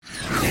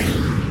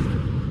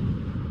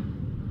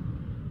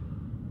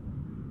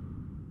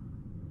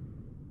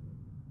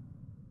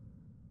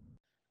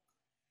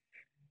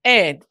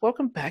And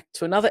welcome back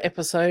to another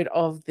episode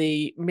of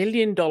the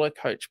Million Dollar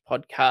Coach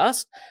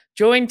podcast.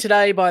 Joined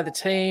today by the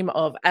team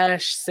of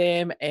Ash,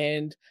 Sam,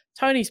 and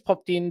Tony's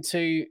popped in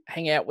to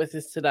hang out with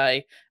us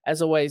today.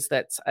 As always,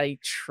 that's a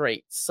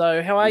treat.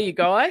 So, how are you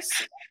guys?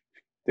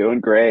 Doing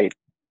great.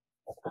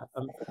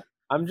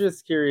 I'm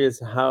just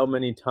curious how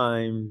many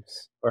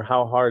times or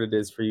how hard it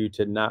is for you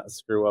to not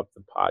screw up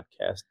the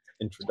podcast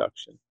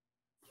introduction.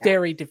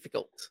 Very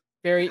difficult.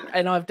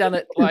 And I've done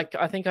it like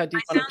I think I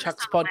did one of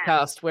Chuck's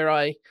podcast where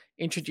I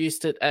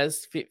introduced it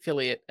as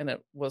affiliate and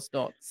it was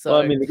not. So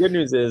well, I mean, the good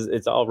news is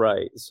it's all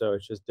right. So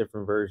it's just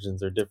different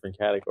versions or different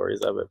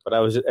categories of it. But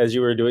I was as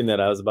you were doing that,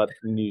 I was about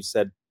when you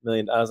said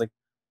million, I was like,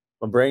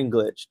 my brain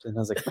glitched, and I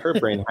was like, her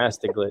brain has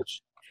to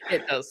glitch.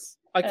 It does.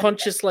 I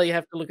consciously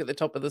have to look at the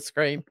top of the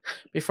screen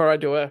before I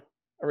do a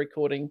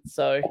recording.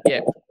 So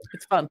yeah,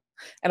 it's fun.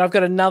 And I've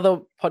got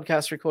another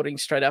podcast recording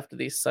straight after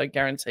this, so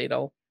guaranteed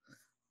I'll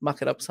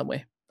muck it up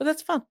somewhere. But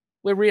that's fun.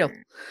 We're real.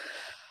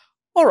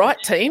 All right,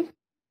 team.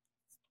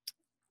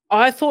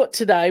 I thought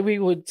today we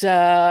would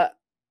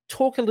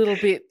talk a little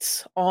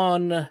bit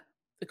on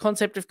the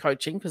concept of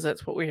coaching, because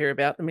that's what we're here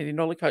about, the Million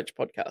Dollar Coach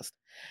podcast.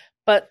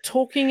 But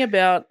talking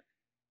about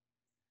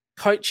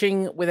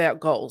coaching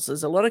without goals.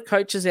 There's a lot of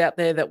coaches out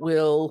there that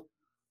will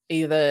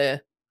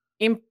either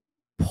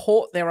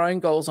import their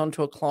own goals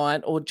onto a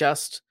client or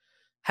just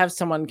have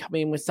someone come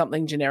in with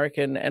something generic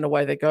and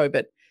away they go.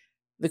 But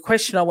the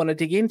question I want to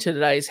dig into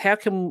today is how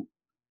can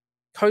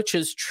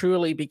coaches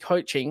truly be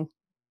coaching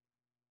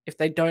if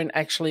they don't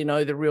actually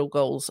know the real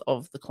goals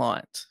of the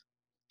client?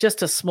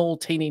 Just a small,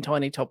 teeny,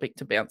 tiny topic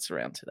to bounce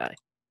around today.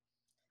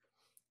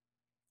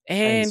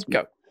 And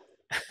go.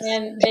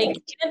 And they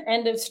can't.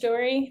 End of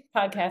story.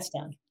 Podcast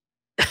done.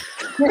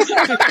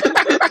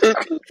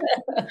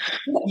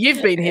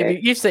 You've been here.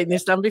 You've seen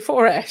this done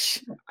before,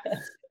 Ash.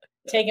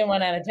 Taking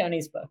one out of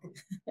Tony's book.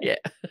 Yeah.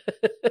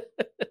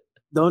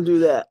 Don't do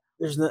that.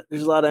 There's a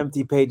lot of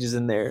empty pages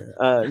in there.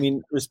 I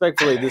mean,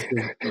 respectfully, this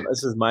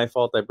is my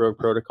fault. I broke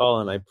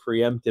protocol, and I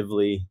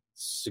preemptively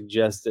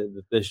suggested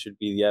that this should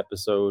be the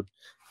episode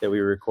that we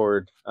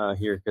record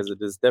here, because it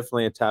is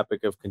definitely a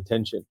topic of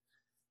contention.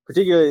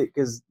 Particularly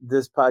because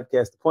this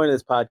podcast, the point of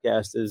this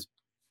podcast is,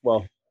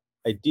 well,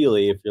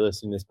 ideally, if you're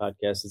listening to this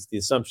podcast, it's the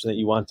assumption that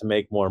you want to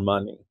make more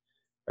money,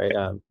 right?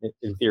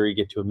 In theory,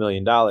 get to $1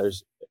 million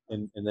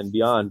and then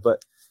beyond.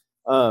 But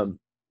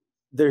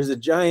there's a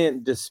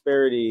giant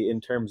disparity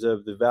in terms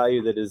of the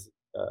value that is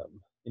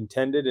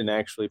intended and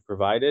actually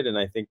provided. And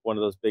I think one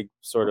of those big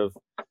sort of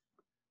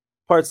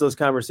parts of those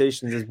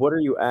conversations is, what are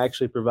you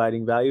actually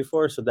providing value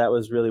for? So that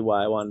was really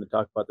why I wanted to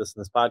talk about this in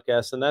this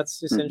podcast. And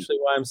that's essentially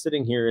why I'm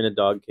sitting here in a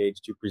dog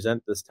cage to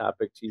present this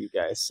topic to you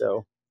guys.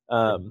 So,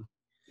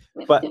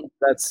 but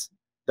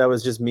that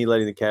was just me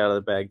letting the cat out of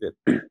the bag that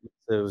it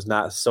was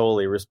not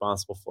solely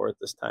responsible for it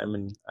this time.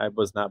 And I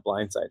was not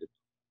blindsided.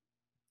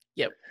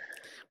 Yep.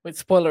 With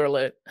spoiler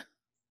alert.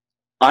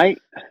 I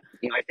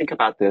think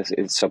about this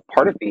is, so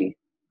part of me,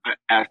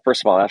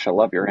 first of all, Ash, I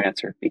love your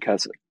answer,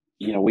 because,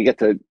 we get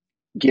to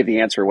give the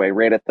answer away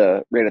right at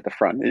the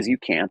front, as you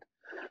can't.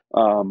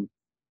 But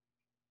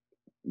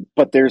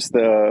there's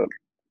the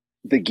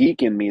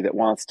geek in me that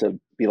wants to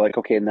be like,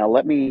 okay, now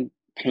let me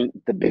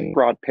paint the big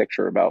broad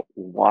picture about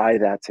why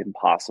that's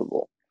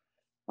impossible.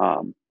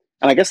 And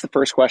I guess the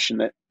first question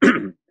that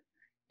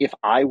if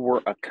I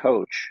were a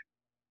coach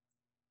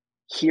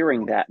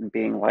hearing that and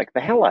being like, the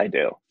hell I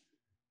do,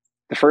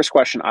 the first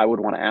question I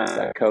would want to ask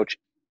that coach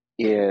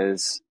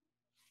is,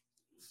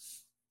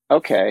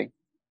 okay,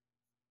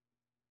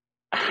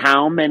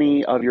 how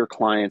many of your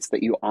clients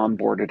that you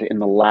onboarded in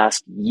the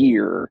last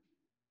year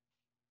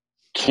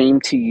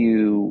came to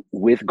you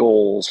with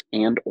goals,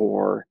 and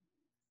or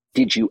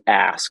did you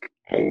ask,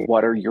 hey,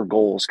 what are your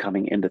goals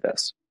coming into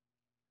this?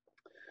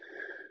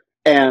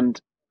 And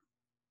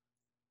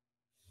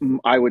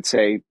I would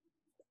say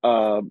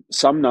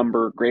some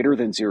number greater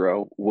than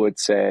 0 would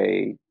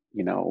say,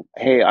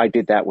 hey, I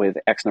did that with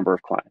X number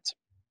of clients.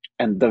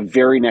 And the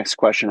very next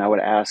question I would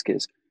ask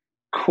is,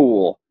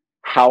 cool,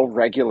 how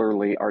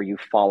regularly are you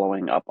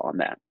following up on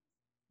that?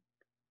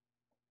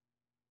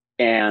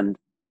 And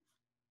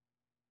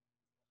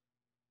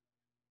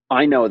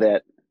I know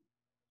what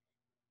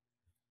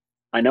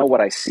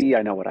I see,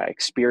 I know what I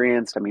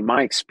experienced. I mean,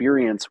 my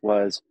experience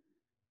was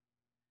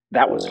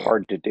that was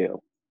hard to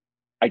do.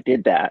 I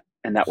did that,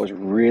 and that was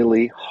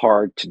really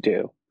hard to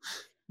do.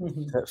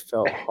 That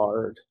felt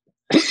hard.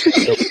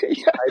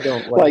 Yeah. I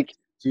don't like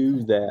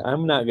do that.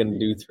 I'm not going to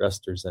do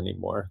thrusters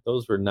anymore.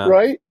 Those were not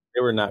right. They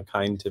were not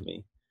kind to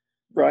me.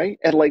 Right.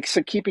 And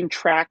so keeping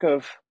track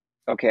of,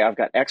 okay, I've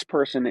got X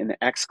person in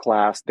X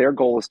class. Their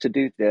goal is to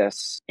do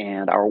this,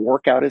 and our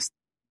workout is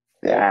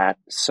that.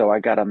 So I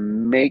got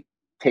to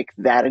take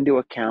that into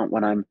account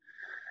when I'm,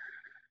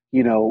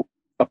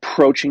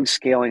 approaching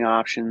scaling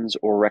options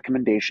or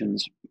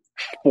recommendations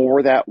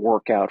for that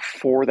workout,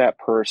 for that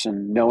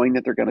person, knowing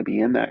that they're going to be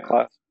in that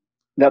class.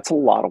 That's a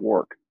lot of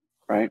work,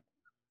 right?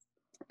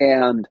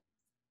 And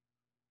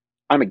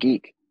I'm a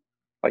geek.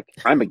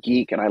 I'm a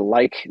geek, and I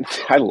like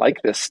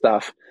this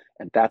stuff,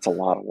 and that's a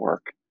lot of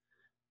work.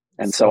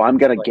 And so I'm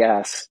going to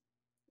guess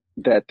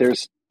that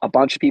there's a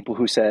bunch of people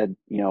who said,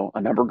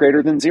 a number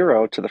greater than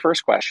 0 to the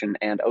first question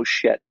and oh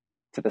shit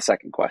to the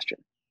second question.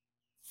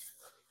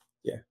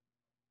 Yeah.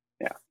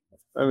 Yeah.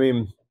 I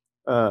mean,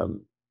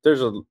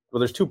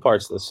 there's two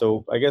parts to this.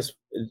 So I guess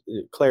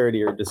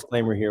clarity or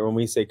disclaimer here, when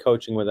we say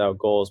coaching without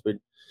goals,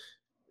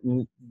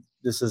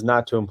 this is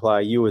not to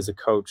imply you as a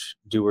coach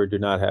do or do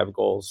not have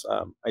goals.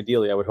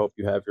 Ideally, I would hope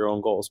you have your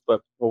own goals.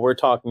 But what we're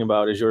talking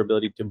about is your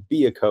ability to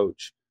be a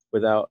coach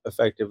without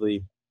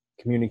effectively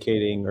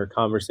communicating or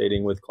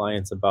conversating with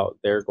clients about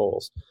their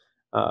goals,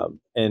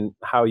 and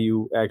how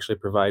you actually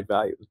provide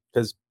value.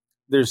 Because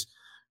there's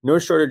no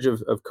shortage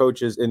of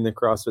coaches in the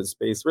CrossFit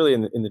space, really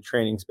in the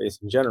training space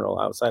in general,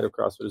 outside of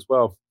CrossFit as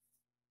well,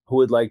 who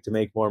would like to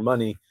make more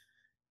money.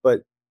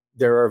 But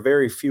there are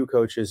very few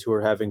coaches who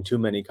are having too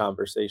many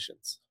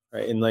conversations,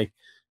 right? And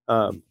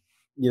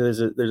there's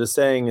a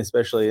saying,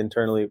 especially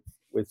internally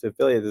with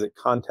affiliates, that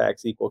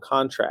contacts equal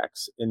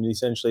contracts, and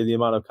essentially the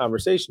amount of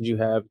conversations you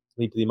have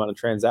lead to the amount of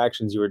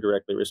transactions you are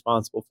directly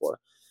responsible for.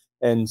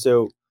 And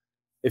so,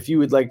 if you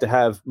would like to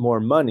have more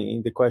money,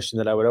 the question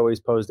that I would always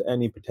pose to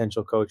any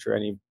potential coach or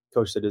any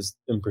coach that is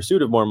in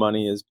pursuit of more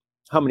money is,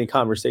 how many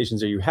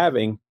conversations are you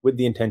having with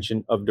the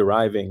intention of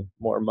deriving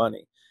more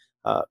money?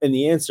 And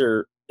the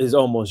answer is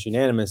almost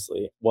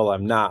unanimously, well,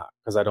 I'm not,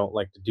 because I don't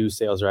like to do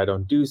sales, or I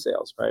don't do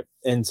sales, right?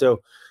 And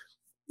so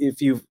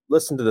if you've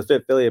listened to the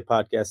Fit Affiliate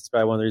podcast, it's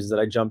probably one of the reasons that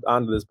I jumped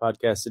onto this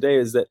podcast today,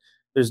 is that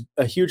there's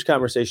a huge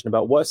conversation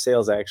about what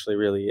sales actually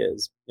really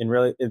is. And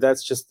really,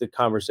 that's just the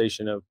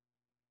conversation of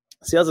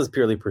sales is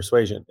purely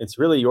persuasion. It's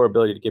really your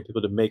ability to get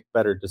people to make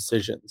better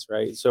decisions,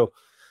 right? So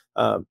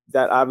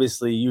that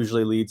obviously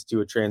usually leads to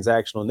a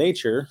transactional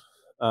nature,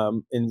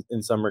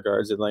 in some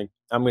regards. And like,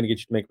 I'm going to get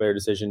you to make a better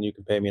decision. You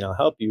can pay me and I'll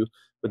help you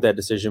with that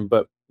decision.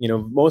 But,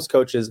 most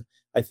coaches,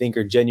 I think,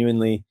 are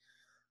genuinely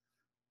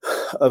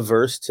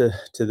averse to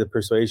the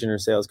persuasion or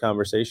sales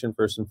conversation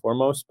first and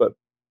foremost. But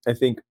I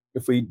think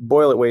if we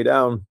boil it way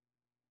down,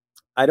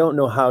 I don't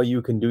know how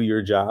you can do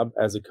your job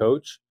as a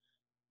coach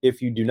if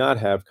you do not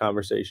have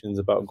conversations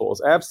about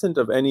goals, absent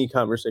of any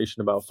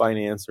conversation about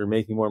finance or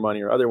making more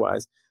money or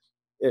otherwise.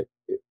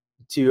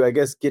 To, I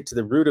guess, get to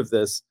the root of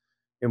this,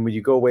 and when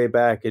you go way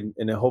back,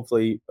 and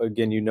hopefully,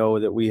 again,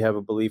 that we have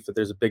a belief that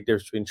there's a big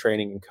difference between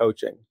training and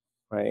coaching,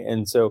 right?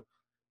 And so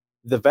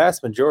the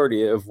vast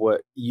majority of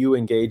what you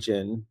engage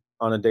in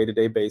on a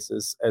day-to-day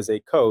basis as a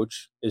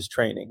coach is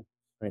training,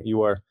 right?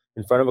 You are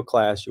in front of a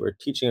class, you are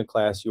teaching a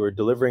class, you are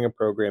delivering a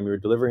program, you are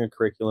delivering a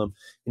curriculum,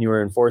 and you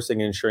are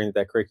enforcing and ensuring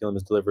that curriculum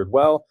is delivered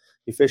well,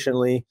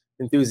 efficiently,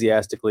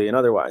 enthusiastically, and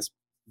otherwise.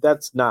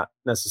 That's not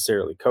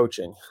necessarily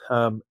coaching.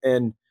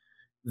 And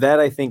that,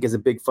 I think, is a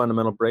big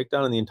fundamental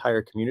breakdown in the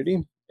entire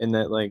community, in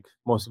that, like,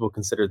 most people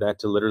consider that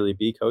to literally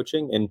be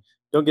coaching. And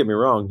don't get me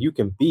wrong, you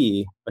can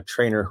be a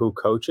trainer who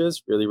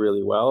coaches really,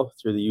 really well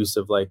through the use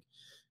of like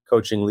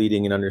coaching,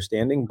 leading, and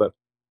understanding. But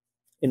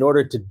in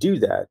order to do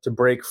that, to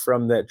break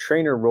from that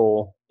trainer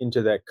role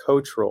into that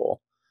coach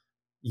role,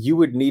 you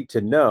would need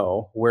to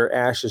know where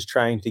Ash is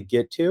trying to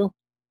get to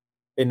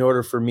in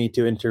order for me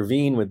to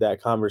intervene with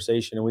that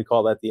conversation. And we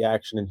call that the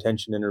action,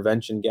 intention,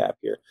 intervention gap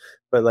here.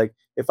 But like,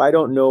 if I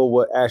don't know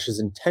what Ash's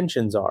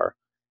intentions are,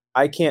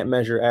 I can't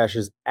measure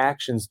Ash's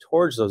actions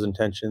towards those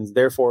intentions.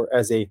 Therefore,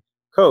 as a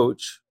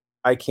coach,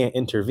 I can't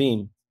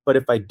intervene. But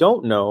if I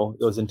don't know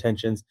those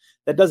intentions,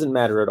 that doesn't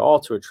matter at all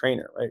to a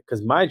trainer, right?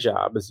 Because my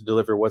job is to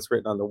deliver what's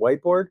written on the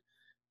whiteboard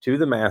to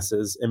the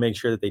masses and make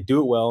sure that they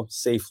do it well,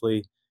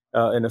 safely,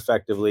 and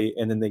effectively,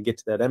 and then they get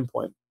to that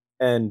endpoint.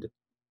 And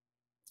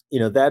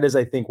that is,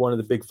 I think, one of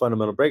the big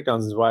fundamental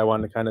breakdowns, is why I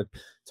wanted to kind of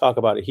talk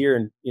about it here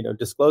and,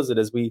 disclose it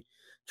as we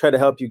try to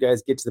help you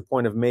guys get to the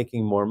point of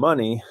making more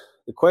money.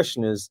 The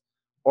question is,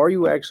 are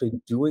you actually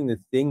doing the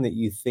thing that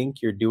you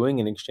think you're doing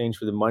in exchange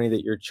for the money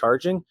that you're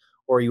charging?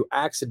 Or are you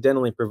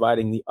accidentally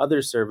providing the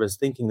other service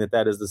thinking that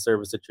that is the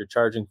service that you're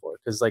charging for?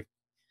 Because, like,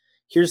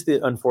 here's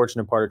the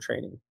unfortunate part of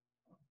training.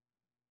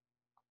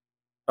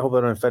 I hope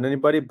I don't offend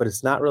anybody, but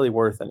it's not really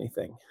worth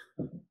anything.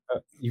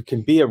 You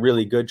can be a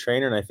really good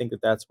trainer, and I think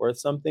that that's worth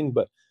something,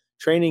 but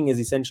training is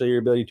essentially your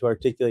ability to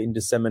articulate and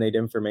disseminate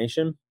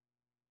information.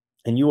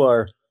 And you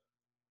are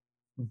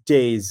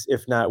days,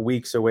 if not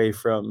weeks, away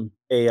from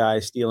AI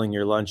stealing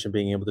your lunch and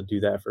being able to do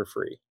that for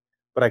free.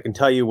 But I can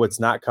tell you what's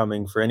not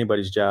coming for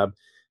anybody's job.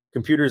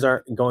 Computers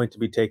aren't going to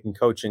be taking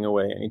coaching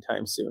away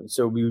anytime soon.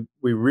 So we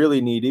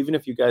really need, even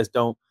if you guys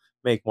don't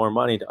make more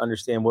money, to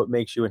understand what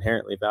makes you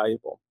inherently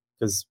valuable,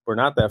 because we're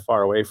not that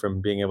far away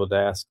from being able to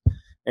ask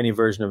any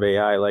version of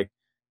AI, like,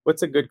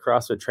 what's a good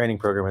CrossFit training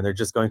program? And they're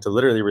just going to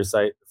literally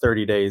recite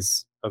 30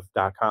 days of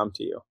 .com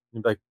to you. And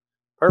you'd be like,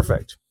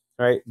 perfect,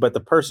 right? But the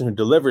person who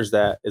delivers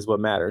that is what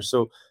matters.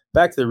 So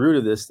back to the root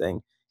of this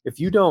thing. If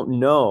you don't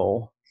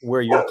know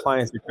where your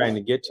clients are trying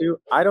to get to,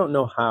 I don't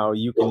know how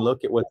you can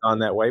look at what's on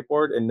that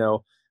whiteboard and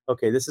know,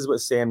 okay, this is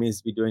what Sam needs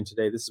to be doing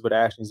today. This is what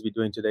Ash needs to be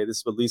doing today. This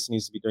is what Lisa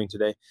needs to be doing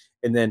today.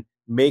 And then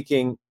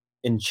making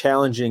and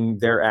challenging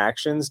their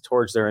actions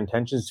towards their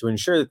intentions to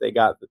ensure that they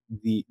got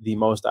the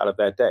most out of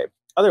that day.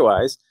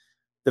 Otherwise,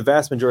 the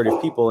vast majority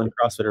of people in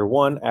CrossFit are,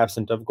 one,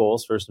 absent of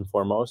goals first and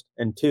foremost,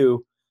 and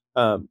two,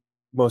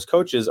 most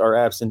coaches are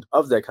absent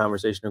of that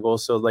conversation of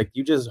goals. So like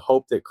you just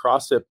hope that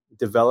CrossFit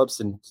develops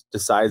and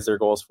decides their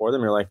goals for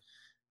them. You're like,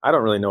 I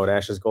don't really know what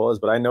Ash's goal is,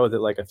 but I know that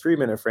like a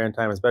 3-minute Fran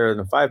time is better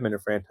than a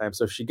 5-minute Fran time.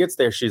 So if she gets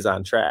there, she's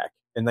on track.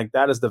 And like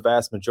that is the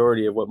vast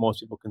majority of what most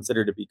people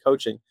consider to be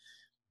coaching.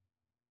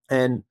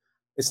 And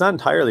it's not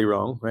entirely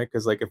wrong, right?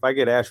 Because like if I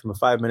get Ash from a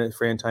 5-minute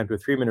Fran time to a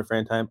 3-minute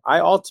Fran time, I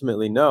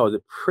ultimately know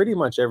that pretty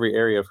much every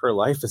area of her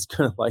life is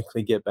going to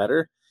likely get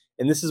better.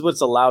 And this is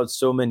what's allowed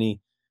so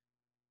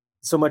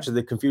much of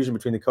the confusion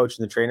between the coach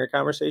and the trainer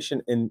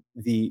conversation and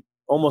the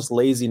almost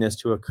laziness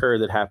to occur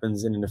that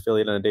happens in an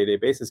affiliate on a day-to-day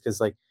basis.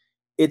 Because like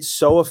it's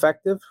so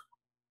effective,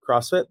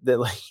 CrossFit, that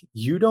like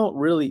you don't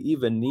really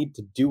even need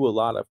to do a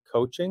lot of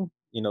coaching,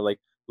 like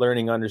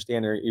learning,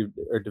 understanding,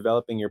 or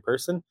developing your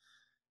person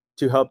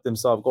to help them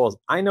solve goals.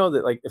 I know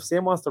that like if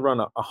Sam wants to run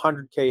a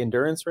 100K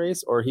endurance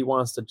race, or he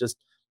wants to just,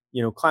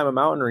 climb a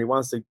mountain, or he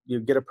wants to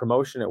get a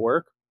promotion at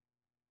work,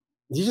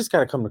 he's just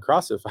got to come to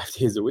CrossFit 5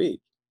 days a week.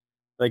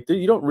 Like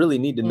you don't really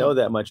need to know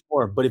that much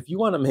more. But if you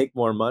want to make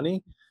more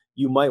money,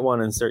 you might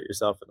want to insert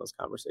yourself in those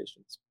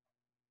conversations.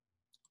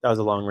 That was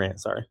a long rant.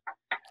 Sorry.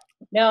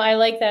 No, I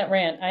like that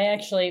rant. I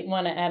actually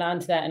want to add on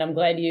to that. And I'm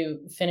glad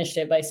you finished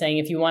it by saying,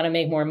 if you want to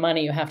make more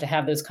money, you have to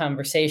have those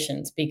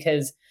conversations,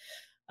 because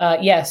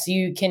yes,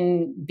 you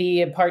can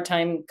be a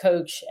part-time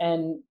coach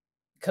and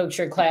coach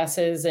your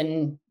classes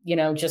and,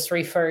 just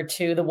refer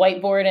to the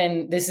whiteboard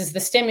and this is the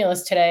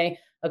stimulus today.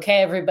 Okay,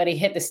 everybody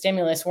hit the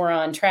stimulus. We're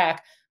on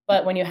track.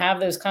 But when you have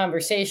those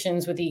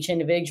conversations with each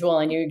individual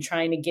and you're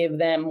trying to give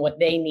them what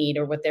they need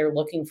or what they're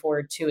looking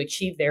for to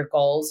achieve their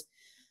goals,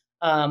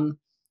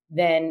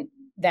 then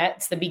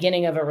that's the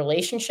beginning of a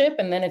relationship.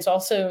 And then it's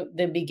also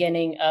the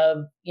beginning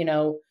of,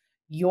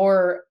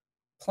 you're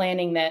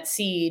planting that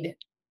seed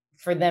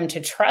for them to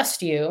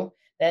trust you,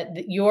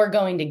 that you're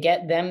going to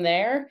get them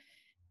there.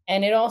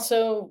 And it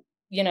also,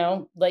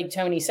 like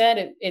Tony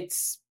said,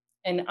 it's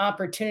an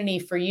opportunity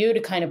for you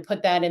to kind of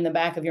put that in the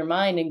back of your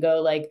mind and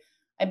go like,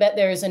 I bet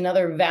there's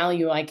another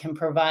value I can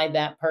provide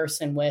that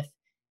person with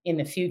in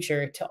the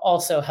future to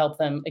also help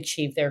them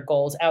achieve their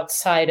goals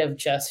outside of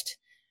just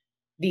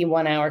the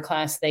 1-hour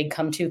class they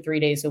come to 3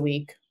 days a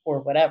week or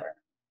whatever.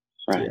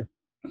 Right.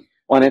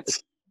 Well,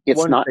 it's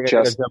not thing,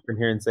 just jump in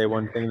here and say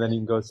one thing, then you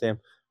can go, Sam.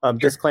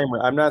 Disclaimer: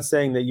 I'm not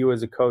saying that you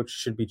as a coach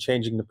should be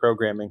changing the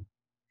programming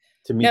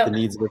to meet the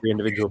needs of every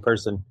individual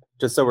person.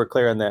 Just so we're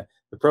clear on that,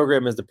 the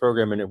program is the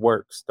program and it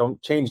works. Don't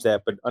change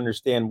that, but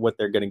understand what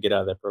they're going to get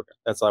out of that program.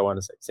 That's all I want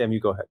to say. Sam, you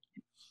go ahead.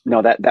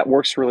 No, that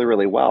works really,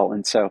 really well.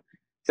 And so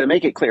to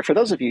make it clear for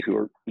those of you who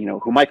are,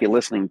 who might be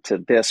listening to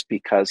this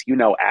because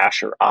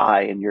Ash or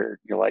I, and you're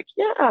like,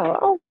 yeah,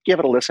 I'll give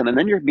it a listen. And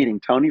then you're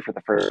meeting Tony for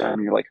the first time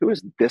and you're like, who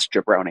is this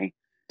jabroni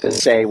to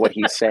say what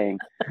he's saying?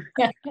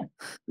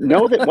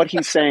 Know that what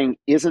he's saying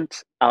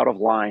isn't out of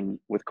line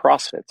with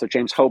CrossFit. So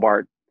James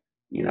Hobart,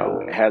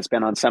 has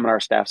been on seminar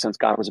staff since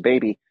God was a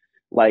baby.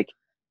 Like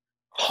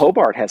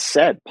Hobart has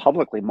said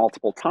publicly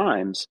multiple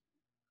times,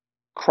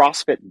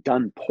 CrossFit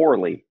done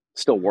poorly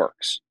still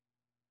works.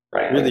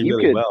 Right?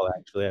 Really well,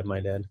 actually, I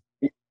might add.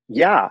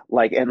 Yeah,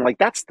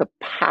 that's the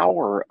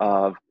power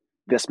of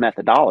this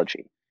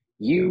methodology.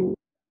 You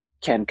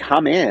can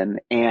come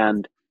in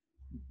and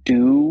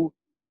do.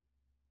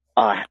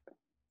 I'm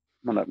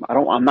not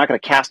going to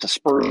cast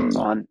aspersions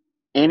on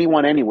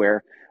anyone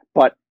anywhere,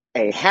 but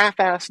a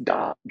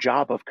half-assed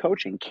job of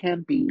coaching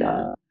can be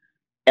done,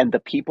 and the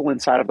people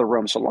inside of the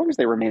room, so long as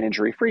they remain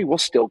injury-free, will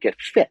still get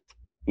fit.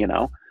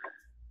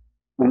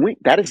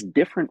 That is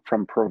different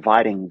from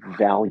providing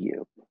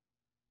value.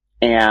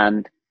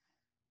 And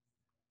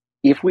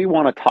if we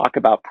want to talk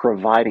about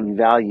providing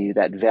value,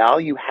 that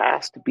value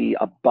has to be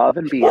above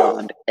and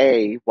beyond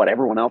A, what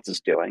everyone else is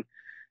doing,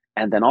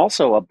 and then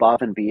also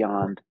above and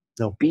beyond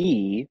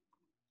B,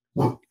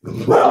 what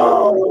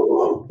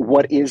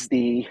is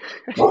the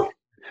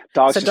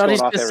dog's so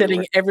Donnie's just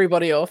setting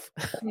everybody off.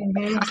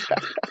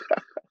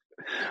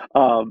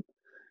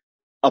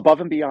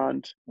 Above and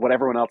beyond what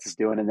everyone else is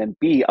doing, and then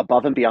B,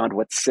 above and beyond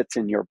what sits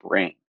in your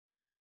brain,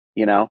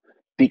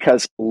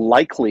 because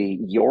likely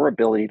your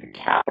ability to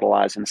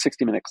capitalize in a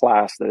 60-minute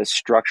class that is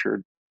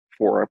structured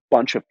for a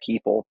bunch of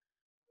people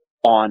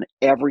on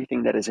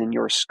everything that is in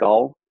your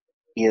skull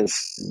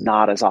is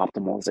not as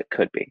optimal as it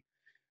could be.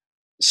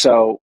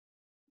 So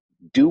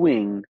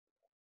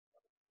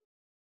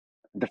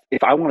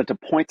if I wanted to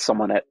point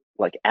someone at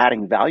like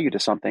adding value to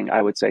something,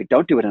 I would say,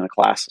 don't do it in a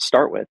class to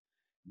start with.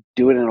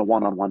 Do it in a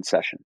one-on-one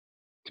session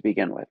to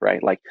begin with,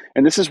 right?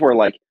 And this is where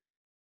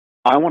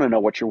I want to know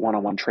what your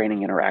one-on-one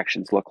training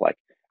interactions look like.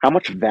 How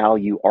much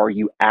value are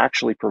you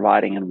actually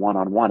providing in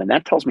one-on-one? And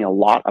that tells me a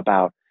lot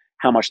about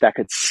how much that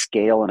could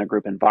scale in a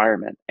group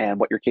environment and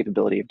what your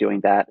capability of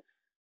doing that,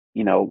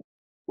 or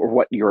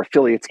what your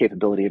affiliate's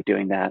capability of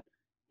doing that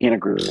in a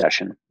group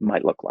session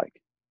might look like.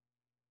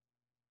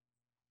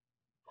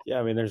 Yeah,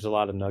 I mean, there's a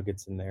lot of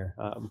nuggets in there.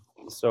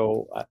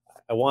 So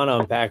I want to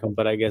unpack them,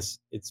 but I guess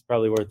it's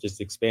probably worth just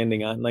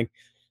expanding on.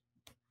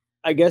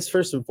 I guess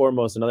first and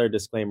foremost, another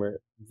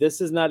disclaimer: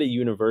 this is not a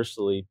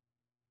universal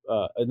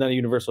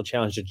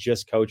challenge to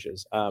just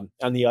coaches. On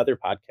the other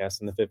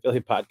podcast, on the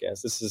Affiliate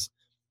podcast, this is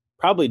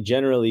probably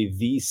generally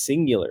the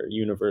singular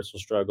universal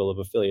struggle of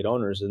affiliate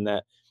owners, in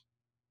that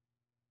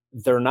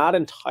they're not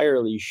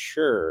entirely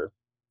sure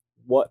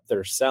what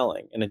they're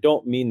selling. And I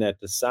don't mean that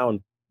to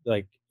sound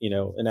like,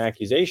 an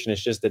accusation.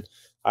 It's just that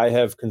I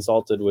have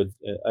consulted with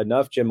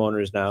enough gym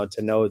owners now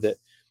to know that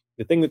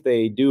the thing that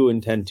they do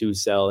intend to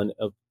sell and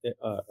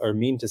or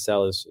mean to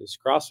sell is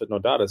CrossFit. No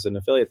doubt, as an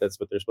affiliate, that's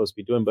what they're supposed to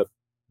be doing. But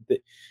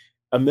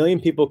a million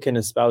people can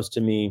espouse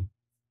to me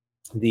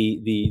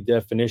the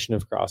definition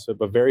of CrossFit,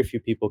 but very few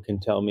people can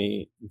tell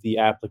me the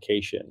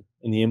application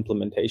and the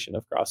implementation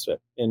of CrossFit.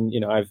 And,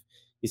 I've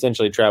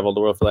essentially traveled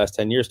the world for the last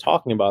 10 years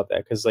talking about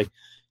that, because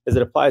as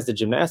it applies to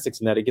gymnastics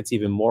and that, it gets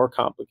even more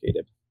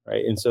complicated.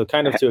 Right. And so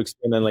kind of to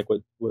expand on like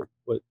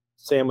what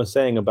Sam was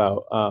saying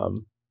about,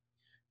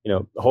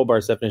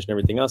 Hobart's definition and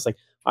everything else, like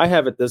I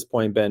have at this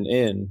point been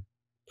in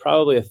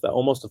probably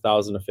almost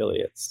 1,000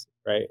 affiliates,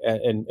 right.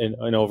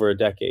 And over a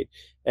decade.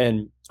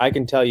 And I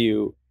can tell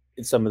you,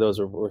 some of those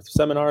are worth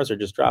seminars or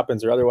just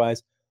drop-ins or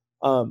otherwise.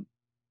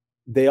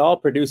 They all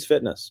produce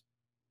fitness.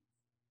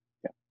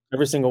 Yeah.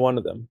 Every single one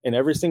of them. And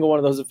every single one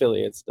of those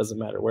affiliates, doesn't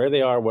matter where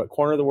they are, what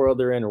corner of the world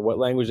they're in, or what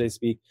language they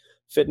speak,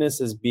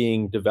 fitness is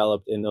being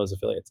developed in those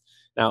affiliates.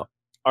 Now,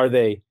 are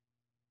they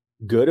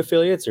good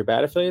affiliates or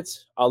bad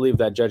affiliates? I'll leave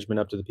that judgment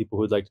up to the people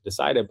who'd like to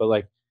decide it. But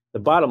like the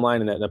bottom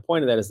line in that, and the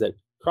point of that is that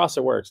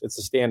CrossFit works. It's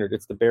the standard.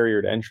 It's the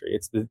barrier to entry.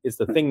 It's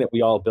the thing that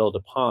we all build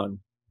upon.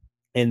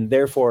 And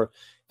therefore,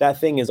 that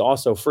thing is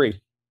also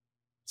free.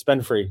 It's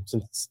been free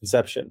since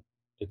inception.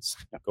 It's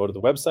go to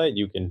the website.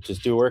 You can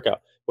just do a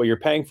workout. What you're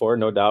paying for,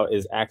 no doubt,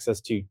 is access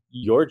to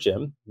your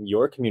gym,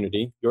 your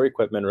community, your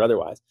equipment, or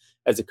otherwise.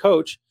 As a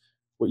coach,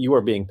 what you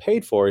are being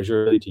paid for is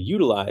your ability to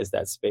utilize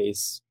that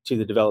space to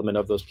the development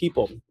of those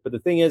people. But the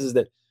thing is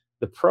that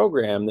the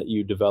program that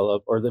you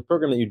develop or the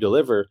program that you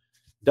deliver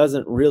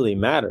doesn't really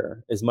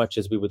matter as much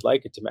as we would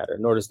like it to matter,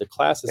 nor does the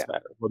classes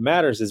matter. What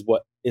matters is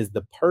what is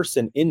the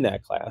person in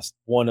that class,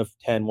 1 of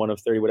 10, 1 of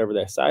 30, whatever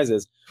that size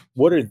is,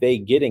 what are they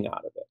getting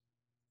out of it?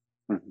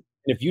 Mm-hmm.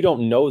 And if you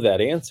don't know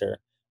that answer,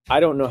 I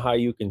don't know how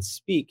you can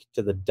speak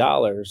to the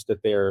dollars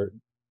that they're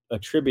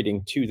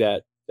attributing to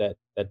that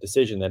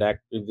decision,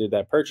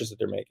 that purchase that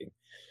they're making.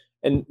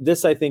 And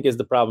this, I think, is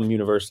the problem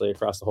universally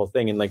across the whole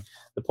thing. And like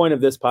the point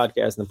of this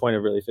podcast and the point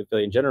of really Fit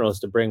Affiliate in general is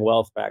to bring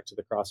wealth back to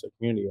the CrossFit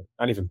community.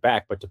 Not even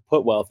back, but to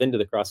put wealth into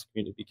the CrossFit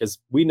community, because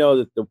we know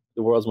that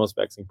the world's most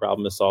vexing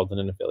problem is solved in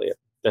an affiliate.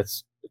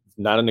 That's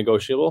not a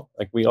negotiable.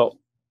 Like we all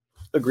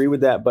agree with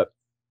that, but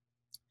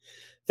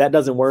that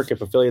doesn't work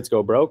if affiliates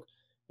go broke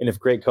and if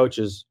great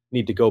coaches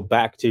need to go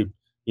back to,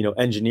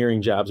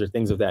 engineering jobs or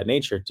things of that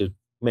nature to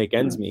make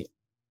ends meet.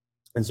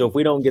 And so if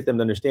we don't get them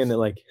to understand that,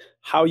 like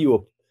how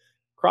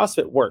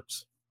CrossFit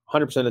works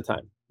 100% of the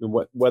time,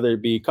 whether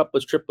it be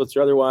couplets, triplets,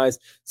 or otherwise,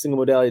 single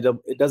modality,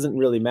 it doesn't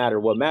really matter.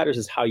 What matters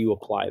is how you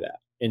apply that.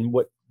 And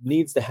what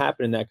needs to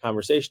happen in that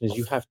conversation is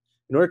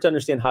in order to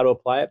understand how to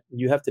apply it,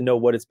 you have to know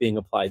what it's being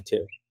applied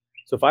to.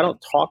 So if I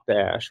don't talk to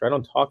Ash or I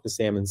don't talk to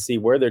Sam and see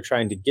where they're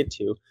trying to get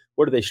to,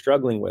 what are they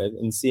struggling with,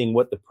 and seeing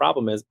what the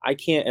problem is, I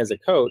can't, as a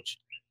coach,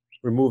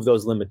 remove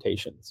those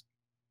limitations.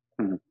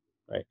 Mm-hmm.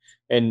 Right.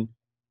 And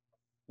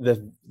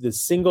the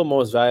single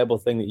most valuable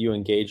thing that you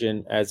engage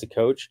in as a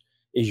coach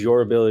is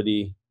your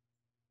ability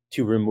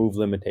to remove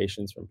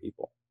limitations from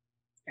people.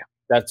 Yeah.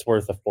 That's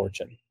worth a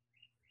fortune.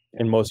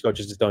 And most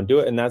coaches just don't do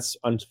it. And that's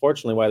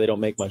unfortunately why they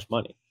don't make much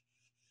money.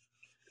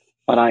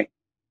 But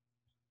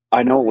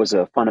I know it was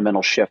a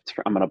fundamental shift.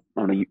 I'm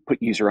gonna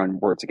use your own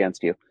words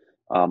against you,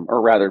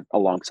 or rather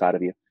alongside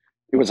of you.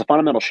 It was a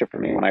fundamental shift for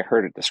me when I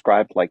heard it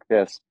described like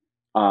this.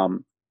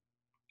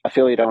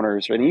 Affiliate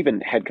owners and even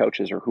head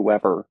coaches or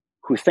whoever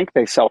who think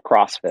they sell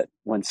CrossFit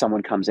when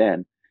someone comes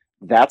in,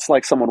 that's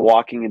like someone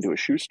walking into a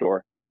shoe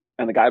store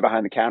and the guy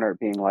behind the counter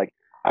being like,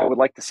 I would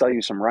like to sell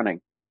you some running,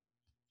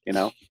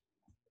 and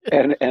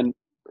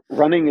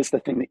running is the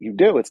thing that you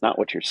do. It's not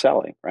what you're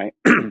selling. Right.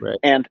 Right.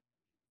 And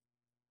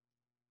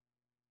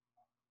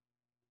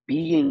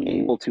being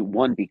able to,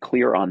 one, be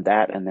clear on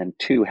that, and then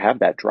two, have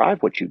that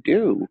drive what you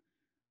do,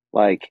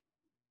 like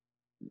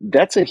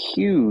that's a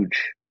huge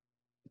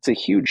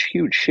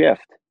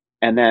shift.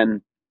 And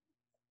then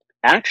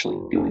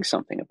actually doing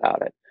something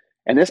about it.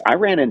 And I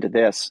ran into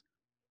this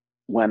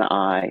when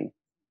I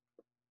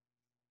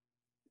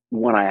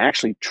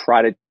actually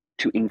tried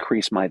to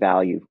increase my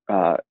value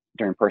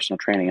during personal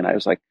training. And I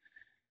was like,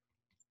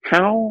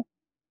 how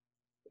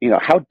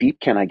deep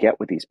can I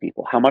get with these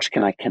people? How much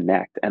can I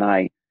connect? And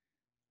I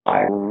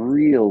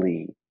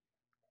really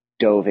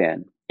dove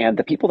in. And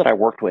the people that I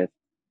worked with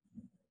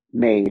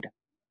made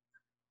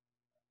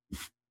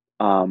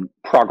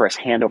progress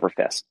hand over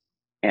fist.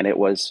 And it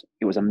was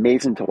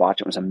amazing to watch.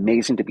 It was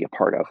amazing to be a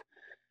part of.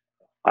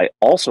 I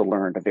also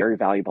learned a very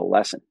valuable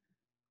lesson.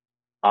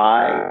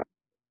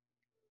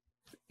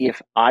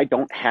 If I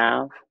don't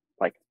have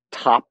like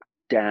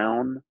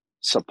top-down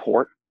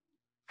support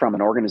from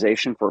an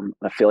organization, from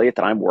an affiliate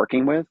that I'm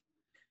working with,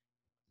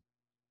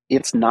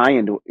 it's nigh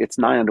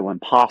unto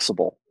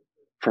impossible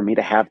for me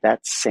to have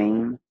that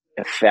same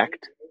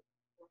effect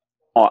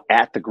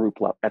at the group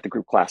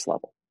class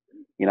level.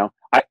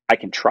 I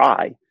can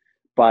try,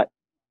 but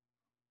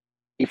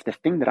if the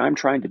thing that I'm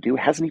trying to do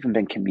hasn't even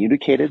been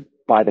communicated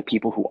by the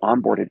people who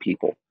onboarded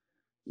people,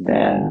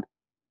 then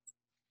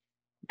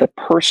the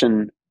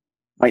person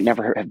might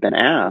never have been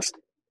asked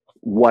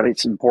what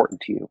is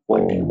important to you,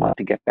 what do you want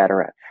to get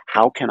better at,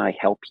 how can I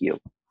help you,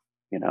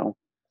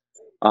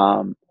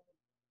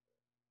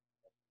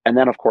 and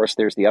then of course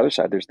there's the other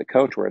side, there's the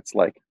coach, where it's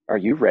like, are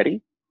you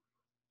ready?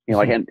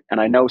 And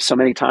I know so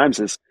many times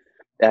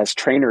as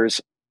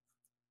trainers,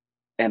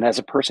 and as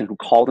a person who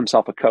called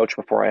himself a coach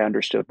before I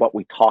understood what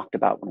we talked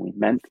about when we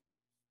meant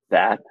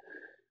that,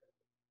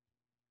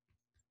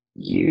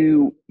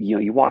 you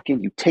walk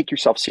in, you take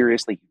yourself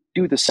seriously,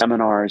 you do the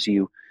seminars,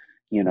 you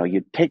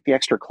take the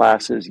extra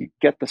classes, you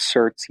get the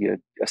certs, you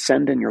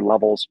ascend in your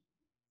levels.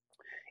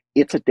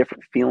 It's a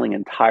different feeling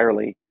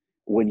entirely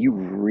when you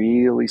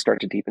really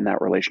start to deepen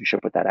that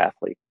relationship with that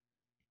athlete,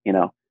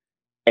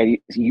 and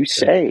you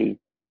say,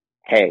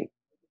 hey,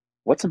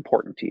 what's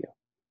important to you?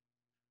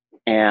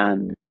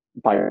 And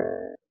by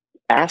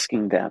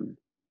asking them,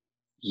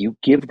 you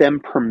give them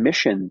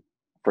permission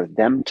for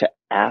them to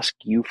ask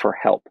you for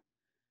help.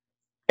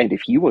 And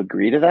if you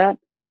agree to that,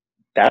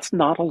 that's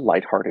not a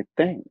lighthearted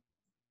thing.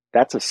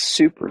 That's a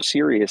super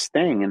serious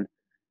thing. And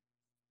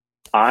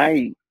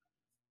I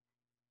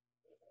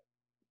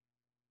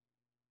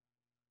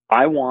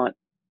want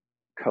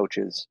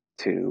coaches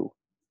to,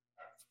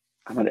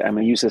 I'm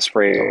gonna use this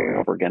phrase over and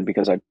over again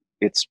because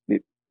it's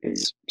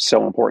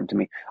so important to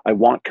me. I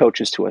want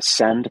coaches to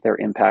ascend their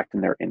impact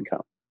and their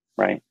income,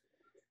 right?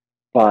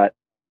 But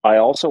I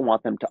also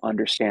want them to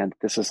understand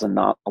this is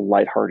not a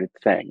lighthearted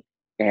thing.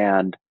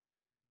 And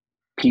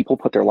people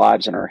put their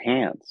lives in our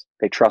hands.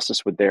 They trust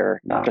us with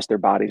not just their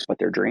bodies, but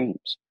their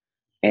dreams.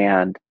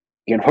 And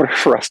in order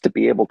for us to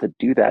be able to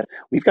do that,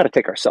 we've got to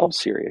take ourselves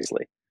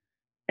seriously.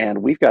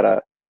 And we've got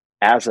to,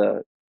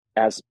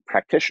 as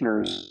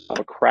practitioners of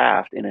a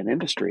craft in an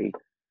industry,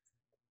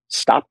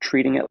 stop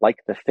treating it like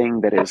the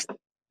thing that is,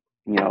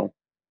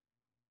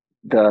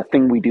 the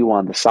thing we do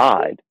on the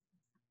side.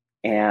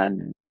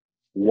 And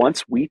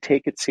once we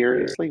take it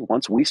seriously,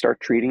 once we start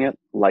treating it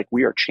like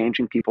we are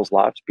changing people's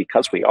lives,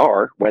 because we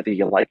are, whether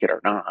you like it or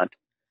not,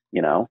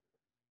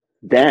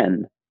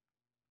 then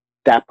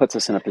that puts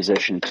us in a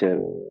position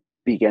to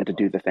begin to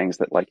do the things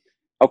that, like,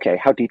 okay,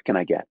 how deep can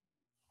I get?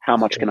 How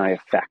much can I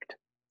affect?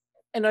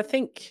 And I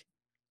think,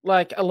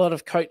 like, a lot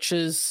of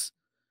coaches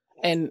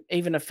and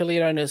even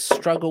affiliate owners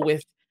struggle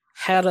with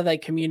how do they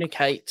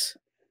communicate,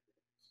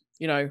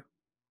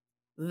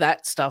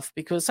 that stuff,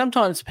 because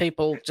sometimes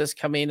people just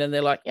come in and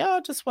they're like, yeah, I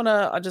just want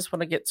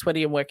to get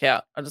sweaty and work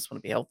out. I just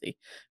want to be healthy.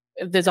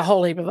 There's a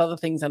whole heap of other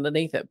things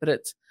underneath it, but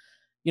it's,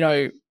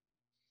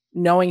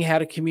 knowing how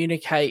to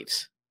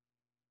communicate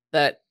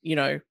that,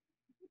 your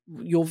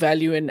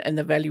value and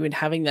the value in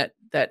having that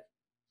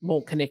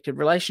more connected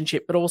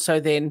relationship, but also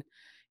then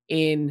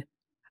in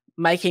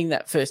making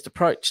that first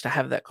approach to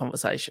have that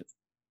conversation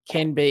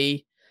can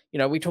be,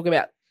 we talk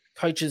about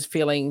coaches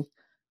feeling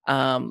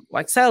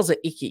like sales are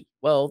icky.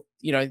 Well,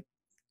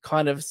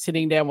 kind of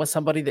sitting down with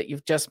somebody that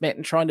you've just met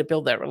and trying to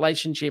build that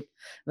relationship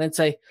and then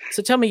say,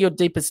 so tell me your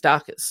deepest,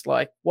 darkest,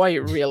 like, why are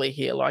you really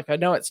here? Like, I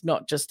know it's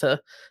not just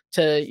to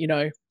get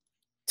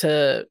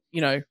a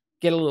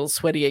little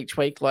sweaty each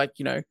week. Like,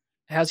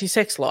 how's your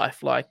sex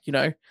life? Like,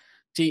 do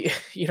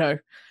you,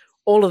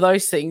 all of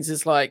those things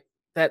is like,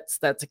 that's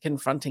a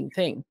confronting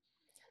thing.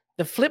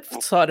 The flip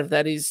side of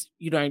that is,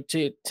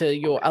 to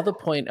your other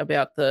point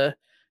about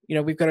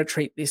we've got to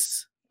treat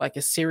this like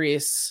a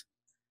serious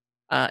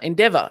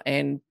endeavor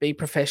and be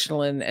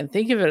professional and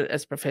think of it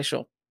as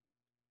professional.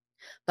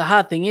 The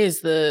hard thing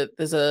is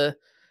there's a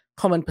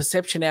common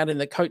perception out in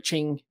the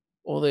coaching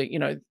or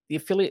the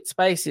affiliate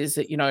space is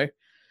that,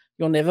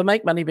 you'll never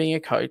make money being a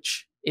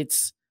coach.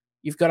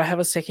 You've got to have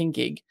a second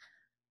gig.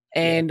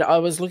 And I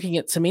was looking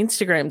at some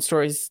Instagram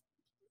stories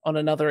on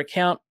another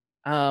account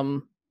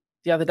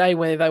the other day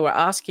where they were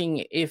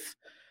asking if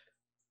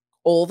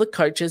all the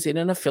coaches in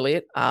an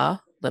affiliate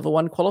are level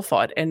 1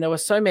 qualified. And there were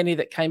so many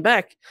that came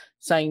back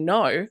saying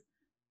no,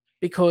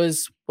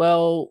 because,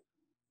 well,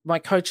 my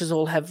coaches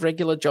all have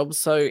regular jobs,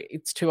 so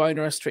it's too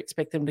onerous to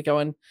expect them to go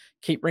and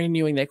keep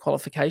renewing their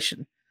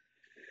qualification.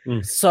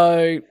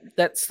 So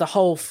that's the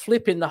whole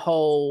flip in the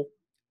whole,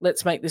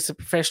 let's make this a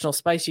professional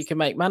space you can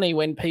make money,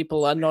 when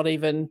people are not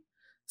even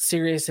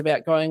serious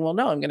about going, well,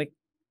 no, I'm going to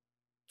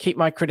keep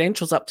my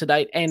credentials up to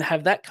date and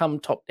have that come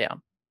top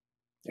down.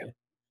 Yeah.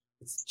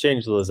 It's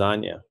changed the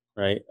lasagna,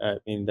 right? I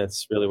mean,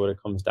 that's really what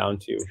it comes down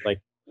to.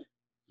 Like,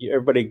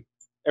 everybody's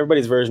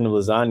version of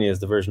lasagna is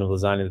the version of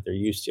lasagna that they're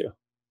used to,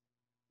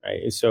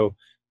 right? So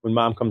when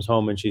mom comes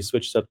home and she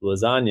switches up the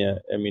lasagna,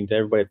 I mean, to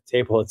everybody at the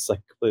table, it's like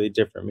a completely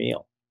different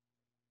meal,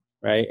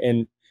 right?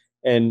 And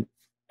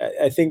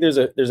I think there's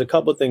a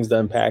couple of things to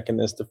unpack in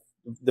this.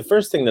 The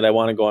first thing that I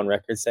want to go on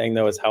record saying,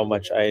 though, is how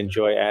much I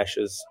enjoy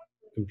Ash's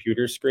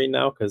computer screen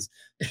now because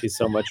she's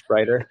so much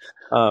brighter.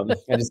 I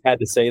just had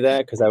to say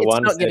that because I It's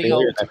wanted to not say it getting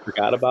earlier old. and I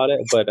forgot about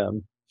it. But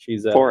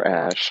she's Poor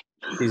Ash.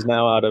 she's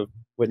now out of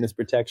witness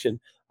protection.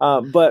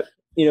 But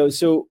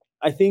so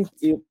I think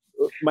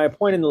my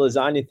point in the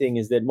lasagna thing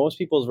is that most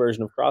people's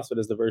version of CrossFit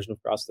is the version of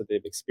CrossFit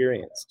they've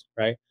experienced,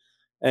 right?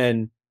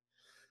 And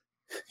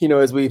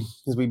as we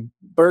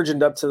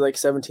burgeoned up to like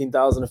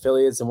 17,000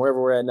 affiliates and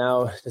wherever we're at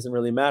now, it doesn't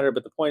really matter.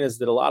 But the point is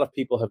that a lot of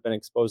people have been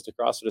exposed to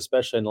CrossFit,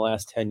 especially in the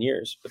last 10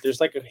 years. But there's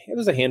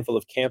a handful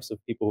of camps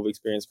of people who've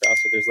experienced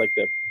CrossFit. There's like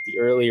the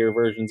earlier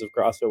versions of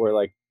CrossFit where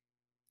like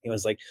it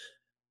was like,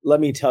 let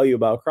me tell you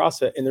about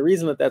CrossFit. And the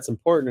reason that that's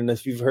important, and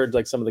if you've heard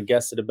like some of the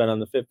guests that have been on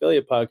the Fit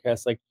Affiliate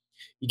podcast, like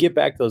you get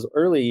back those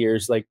early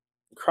years, like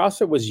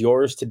CrossFit was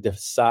yours to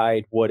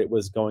decide what it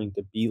was going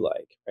to be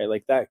like, right?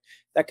 Like that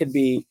could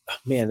be,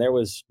 man, there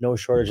was no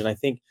shortage. And I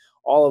think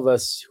all of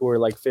us who are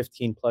like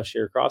 15 plus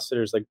year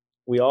CrossFitters, like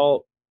we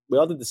all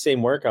did the same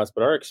workouts,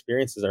 but our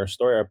experiences, our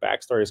story, our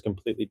backstory is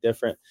completely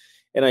different.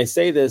 And I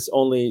say this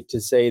only to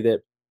say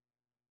that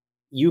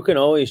you can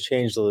always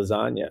change the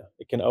lasagna.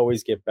 It can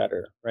always get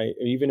better, right?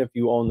 Even if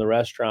you own the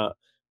restaurant,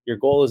 your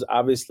goal is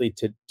obviously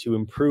to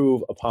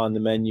improve upon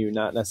the menu,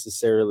 not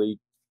necessarily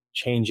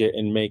change it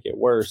and make it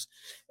worse.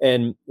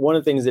 And one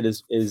of the things that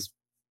is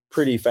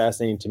pretty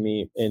fascinating to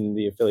me in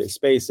the affiliate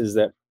space is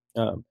that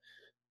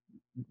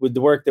with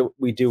the work that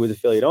we do with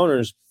affiliate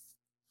owners,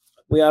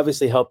 we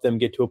obviously help them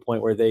get to a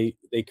point where they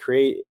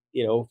create,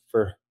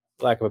 for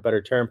lack of a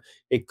better term,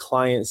 a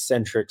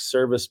client-centric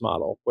service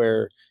model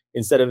where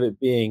instead of it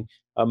being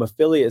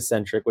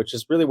affiliate-centric, which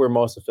is really where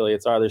most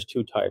affiliates are, there's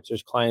two types.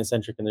 There's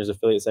client-centric and there's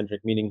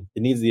affiliate-centric, meaning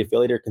the needs of the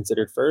affiliate are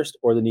considered first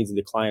or the needs of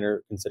the client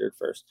are considered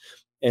first.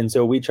 And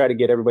so we try to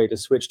get everybody to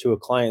switch to a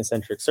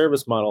client-centric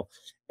service model,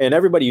 and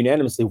everybody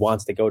unanimously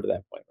wants to go to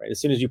that point, right? As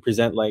soon as you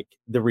present like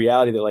the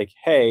reality that like,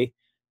 hey,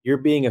 you're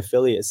being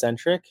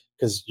affiliate-centric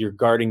because you're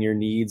guarding your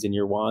needs and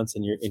your wants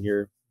and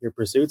your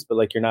pursuits, but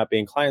like you're not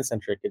being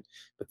client-centric.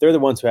 But they're the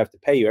ones who have to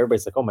pay you.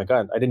 Everybody's like, oh my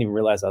God, I didn't even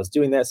realize I was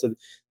doing that. So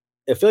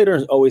affiliate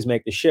owners always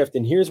make the shift.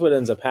 And here's what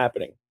ends up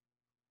happening.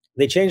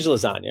 They change the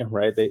lasagna,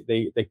 right?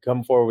 They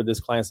come forward with this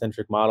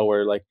client-centric model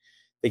where like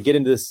they get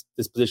into this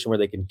position where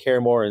they can care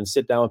more and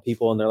sit down with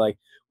people. And they're like,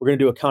 we're going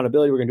to do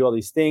accountability. We're going to do all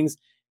these things.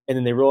 And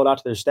then they roll it out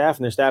to their staff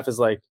and their staff is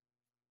like,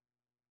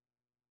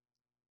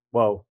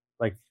 whoa,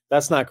 like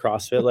that's not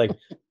CrossFit. Like,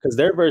 because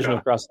their version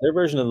of CrossFit, their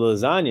version of the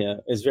lasagna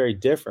is very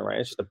different, right?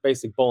 It's just a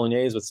basic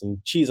bolognese with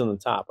some cheese on the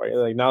top, right?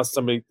 Like now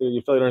somebody, the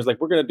affiliate owner is like,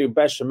 we're going to do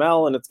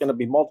bechamel and it's going to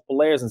be multiple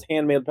layers and it's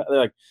handmade. They're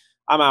like,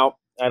 I'm out.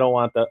 I don't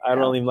want that. I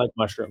don't even like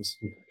mushrooms,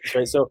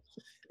 right? So,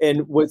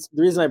 and what's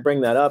the reason I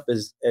bring that up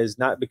is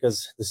not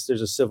because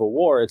there's a civil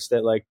war. It's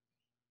that like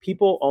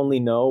people only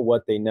know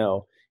what they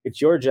know.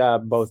 It's your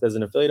job both as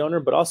an affiliate owner,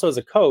 but also as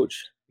a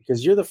coach,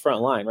 because you're the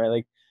front line, right?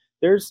 Like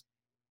there's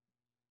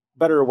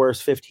better or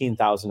worse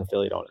 15,000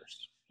 affiliate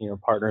owners,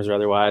 partners or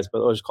otherwise, but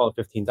let's just call it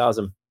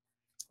 15,000.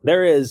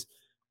 There is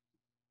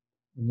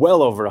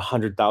well over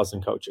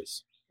 100,000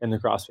 coaches in the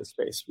CrossFit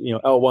space,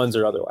 L1s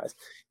or otherwise.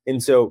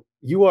 And so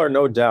you are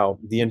no doubt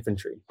the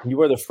infantry.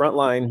 You are the front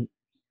line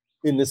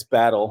in this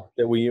battle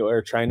that we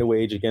are trying to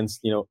wage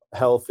against,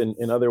 health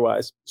and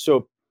otherwise.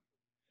 So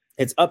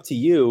it's up to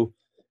you,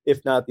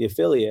 if not the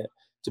affiliate,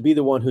 to be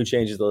the one who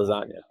changes the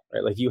lasagna,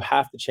 right? Like you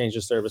have to change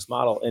the service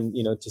model. And,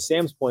 to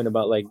Sam's point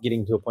about like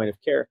getting to a point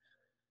of care,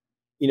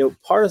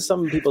 part of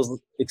some people's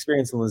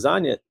experience in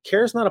lasagna,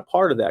 care is not a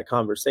part of that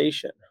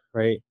conversation,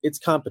 right? It's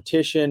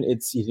competition.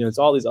 It's, it's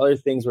all these other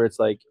things where it's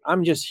like,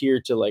 I'm just here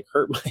to like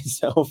hurt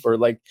myself or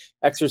like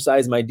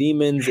exercise my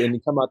demons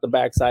and come out the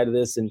backside of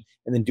this and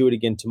then do it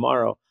again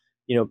tomorrow.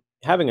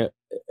 Having an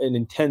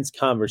intense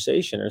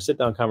conversation or a sit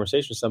down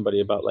conversation with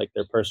somebody about like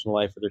their personal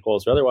life or their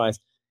goals or otherwise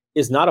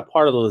is not a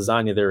part of the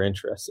lasagna they're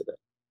interested in.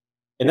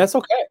 And that's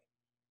okay.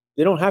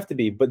 They don't have to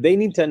be, but they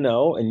need to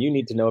know, and you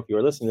need to know if you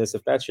are listening to this,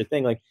 if that's your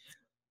thing, like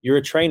you're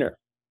a trainer.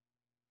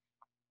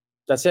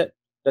 That's it.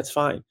 That's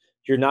fine.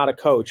 You're not a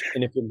coach.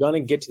 And if you're going to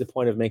get to the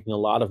point of making a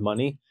lot of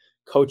money,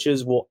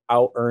 coaches will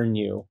out earn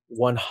you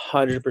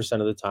 100%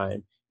 of the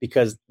time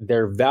because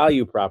their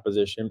value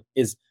proposition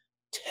is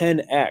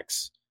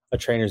 10x a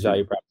trainer's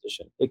value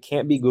proposition. It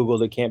can't be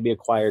Googled. It can't be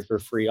acquired for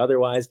free.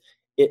 Otherwise,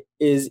 it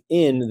is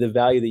in the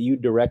value that you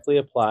directly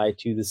apply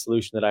to the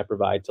solution that I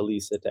provide to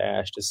Lisa, to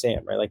Ash, to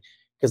Sam, right? Like,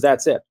 because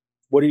that's it.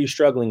 What are you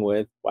struggling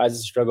with? Why is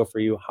this a struggle for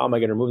you? How am I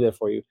going to remove that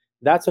for you?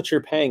 That's what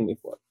you're paying me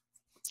for.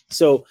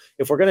 So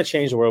if we're going to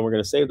change the world, we're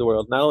going to save the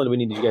world. Not only do we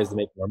need you guys to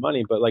make more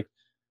money, but like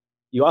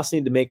you also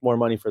need to make more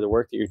money for the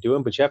work that you're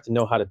doing, but you have to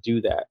know how to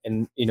do that.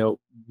 And,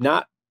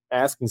 not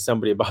asking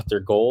somebody about their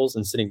goals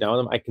and sitting down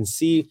with them. I can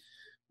see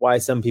why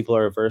some people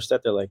are averse to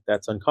that. They're like,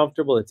 that's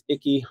uncomfortable. It's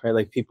icky, right?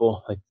 Like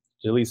people, like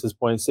Jaleesa's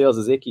point, sales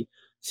is icky.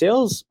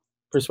 Sales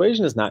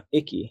persuasion is not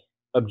icky.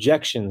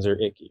 Objections are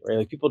icky, right?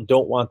 Like people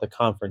don't want the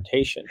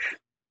confrontation.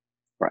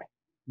 Right.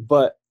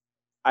 But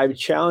I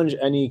challenge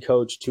any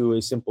coach to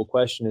a simple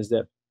question is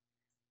that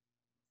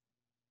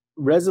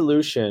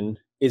resolution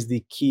is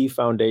the key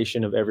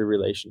foundation of every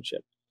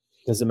relationship.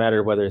 Doesn't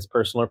matter whether it's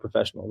personal or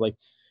professional. Like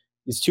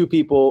These two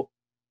people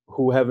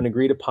who have an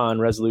agreed upon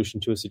resolution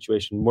to a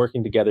situation,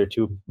 working together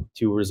to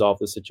resolve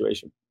the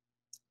situation.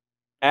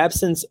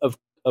 Absence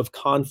of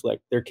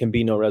conflict, there can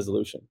be no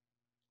resolution.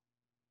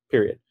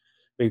 Period.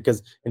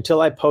 Because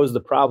until I pose the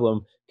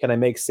problem, can I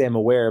make Sam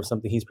aware of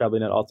something he's probably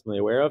not ultimately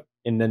aware of?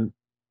 And then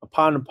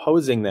upon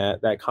opposing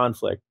that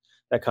conflict,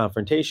 that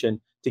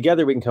confrontation,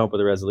 together we can come up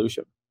with a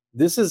resolution.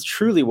 This is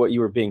truly what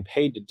you were being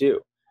paid to do.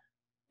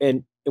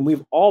 And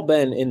we've all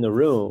been in the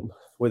room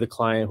with a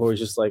client who is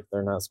just like,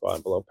 they're not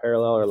squatting below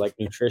parallel, or like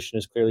nutrition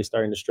is clearly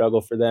starting to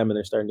struggle for them and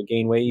they're starting to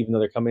gain weight, even though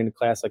they're coming into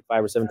class like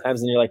 5 or 7 times.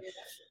 And you're like,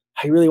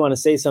 I really want to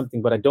say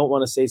something, but I don't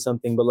want to say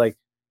something. But like,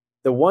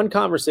 the one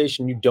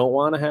conversation you don't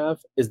want to have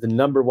is the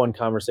number one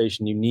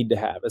conversation you need to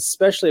have,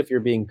 especially if you're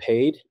being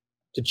paid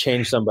to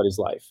change somebody's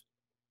life.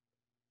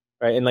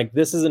 Right. And like,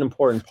 this is an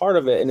important part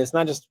of it. And it's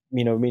not just,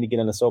 me to get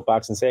on the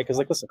soapbox and say it. Cause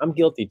like, listen, I'm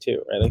guilty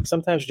too. Right. Like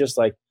sometimes you're just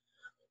like,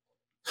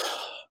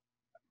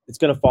 it's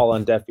going to fall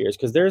on deaf ears.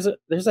 Cause there's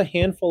a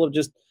handful of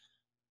just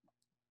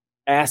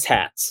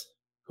asshats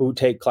who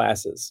take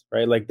classes,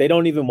 right? Like they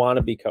don't even want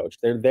to be coached.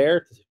 They're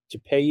there to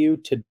pay you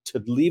to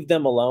leave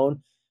them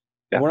alone.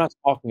 Yeah. And we're not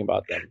talking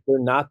about them. They're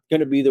not going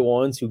to be the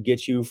ones who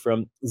get you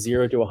from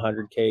 0 to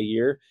 100K a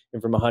year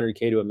and from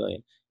 100K to $1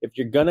 million. If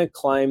you're going to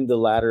climb the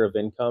ladder of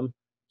income,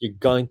 you're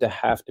going to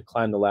have to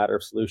climb the ladder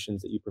of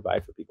solutions that you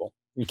provide for people.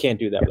 You can't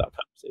do that without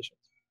conversations.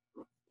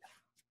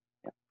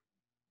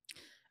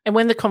 And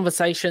when the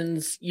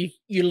conversations,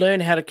 you learn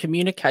how to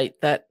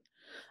communicate that,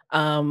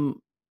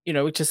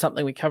 which is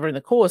something we cover in the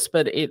course,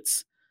 but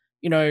it's,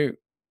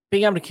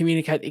 being able to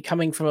communicate it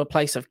coming from a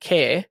place of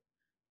care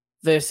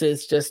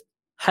versus just,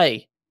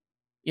 hey,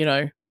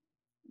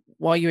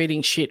 why are you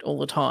eating shit all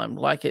the time?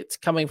 Like it's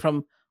coming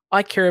from,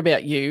 I care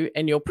about you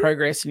and your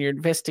progress and you're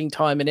investing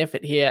time and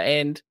effort here.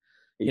 And,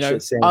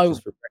 sandwiches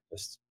for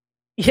breakfast.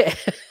 Yeah.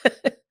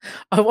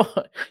 I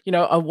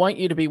want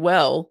you to be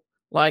well.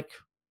 Like,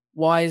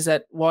 why is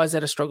that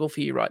a struggle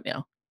for you right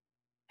now?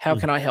 How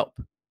can I help?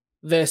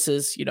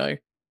 Versus,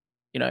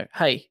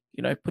 hey,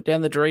 put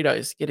down the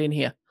Doritos, get in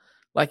here.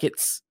 Like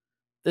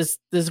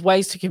there's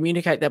ways to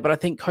communicate that, but I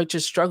think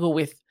coaches struggle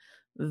with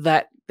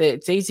that.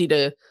 It's easy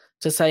to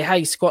say,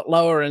 hey, squat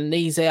lower and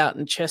knees out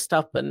and chest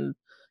up and,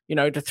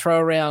 to throw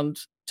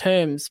around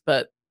terms,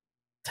 but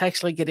to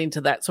actually get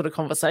into that sort of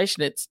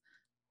conversation, it's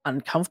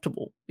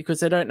uncomfortable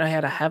because they don't know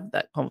how to have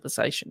that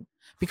conversation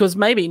because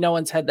maybe no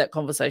one's had that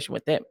conversation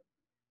with them.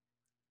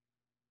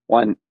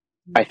 One,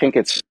 I think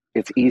it's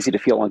easy to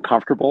feel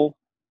uncomfortable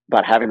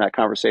about having that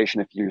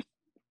conversation if you're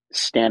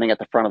standing at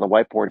the front of the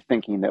whiteboard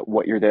thinking that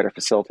what you're there to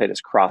facilitate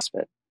is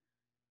CrossFit.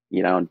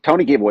 And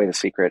Tony gave away the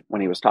secret when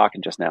he was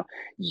talking just now.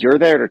 You're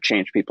there to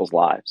change people's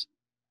lives.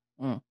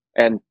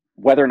 And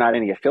whether or not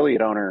any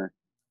affiliate owner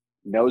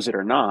knows it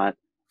or not,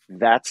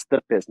 that's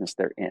the business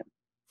they're in.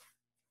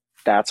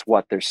 That's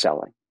what they're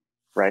selling,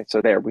 right? So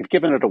we've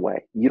given it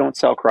away. You don't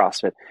sell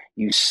CrossFit.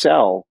 You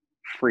sell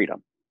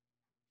freedom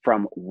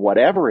from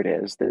whatever it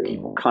is that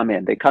people come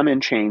in. They come in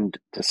chained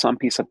to some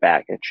piece of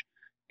baggage,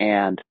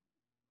 and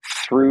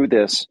through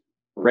this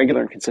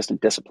regular and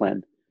consistent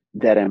discipline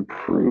that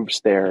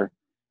improves their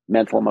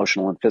mental,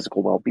 emotional, and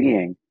physical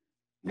well-being,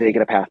 they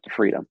get a path to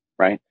freedom,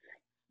 right?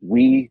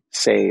 We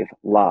save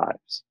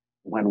lives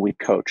when we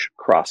coach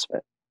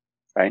CrossFit,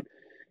 right?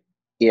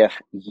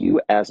 If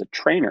you as a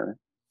trainer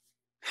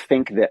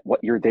think that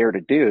what you're there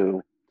to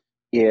do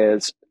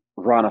is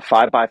run a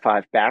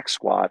 5x5 back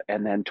squat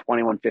and then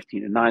 21,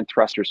 15, and 9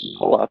 thrusters and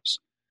pull-ups,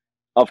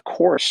 of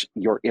course,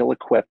 you're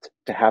ill-equipped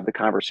to have the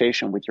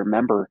conversation with your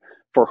member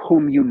for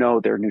whom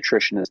their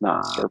nutrition is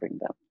not serving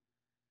them.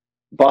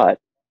 But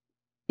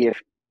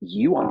if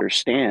you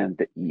understand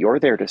that you're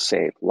there to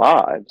save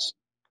lives,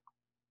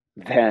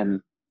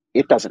 then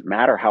it doesn't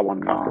matter how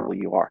uncomfortable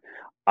you are.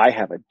 I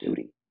have a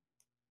duty.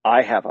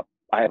 I have a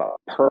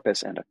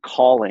purpose and a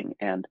calling,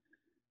 and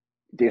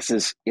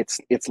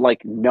it's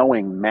like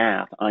knowing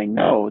math. I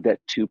know that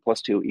 2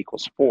 + 2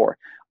 = 4.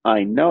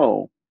 I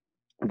know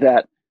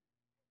that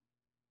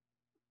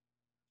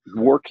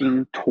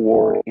working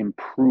toward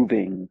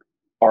improving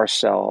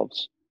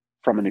ourselves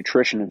from a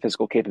nutrition and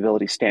physical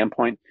capability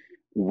standpoint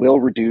will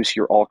reduce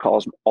your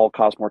all-cause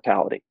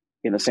mortality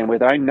in the same way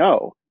that I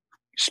know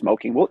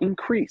smoking will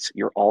increase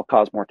your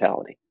all-cause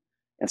mortality.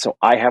 And so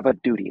I have a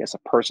duty as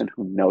a person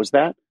who knows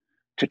that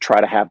to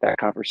try to have that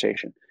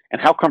conversation.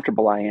 And how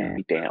comfortable I am,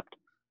 be damned,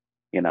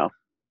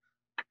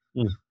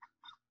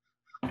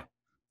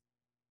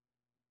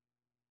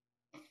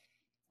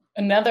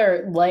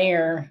 Another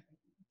layer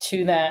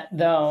to that,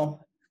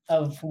 though,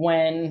 of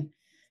when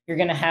you're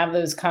going to have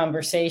those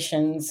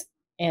conversations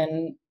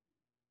and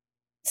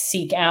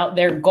seek out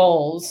their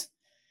goals,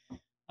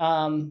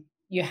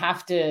 you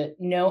have to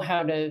know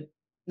how to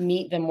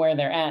meet them where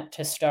they're at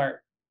to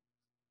start.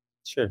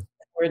 Sure.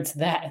 Towards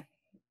that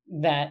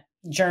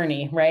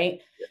journey,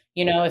 right?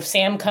 If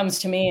Sam comes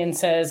to me and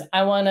says,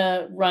 I want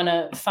to run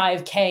a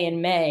 5K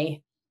in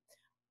May,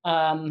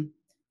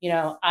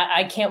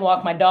 I can't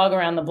walk my dog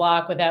around the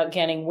block without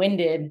getting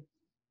winded.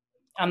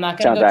 I'm not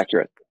going to go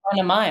accurate. run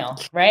a mile,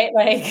 right?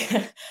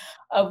 Like,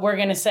 we're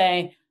going to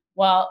say,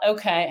 well,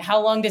 okay,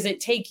 how long does it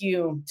take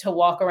you to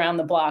walk around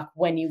the block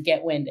when you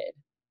get winded?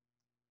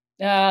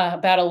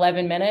 About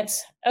 11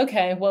 minutes.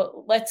 Okay,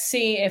 well, let's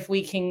see if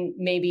we can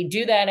maybe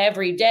do that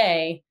every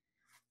day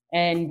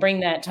and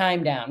bring that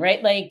time down,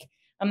 right? Like,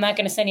 I'm not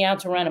going to send you out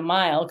to run a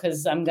mile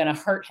because I'm going to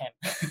hurt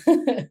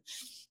him.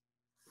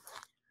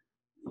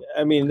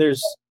 I mean,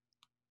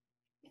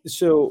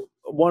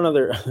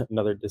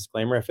 another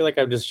disclaimer. I feel like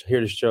I'm just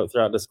here to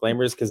throw out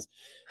disclaimers, because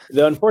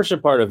the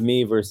unfortunate part of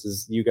me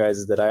versus you guys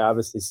is that I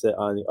obviously sit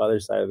on the other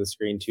side of the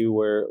screen too,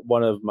 where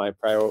one of my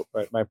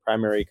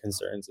primary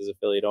concerns is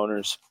affiliate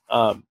owners.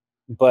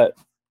 But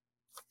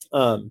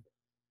I'm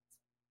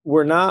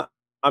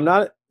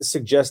not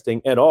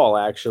suggesting at all,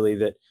 actually,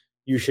 that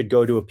you should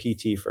go to a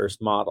PT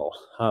first model.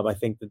 I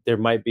think that there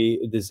might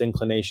be this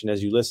inclination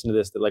as you listen to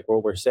this, that like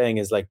what we're saying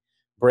is like,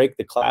 break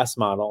the class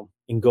model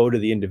and go to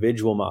the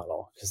individual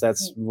model, because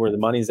that's where the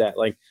money's at.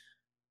 Like,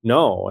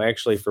 no,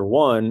 actually, for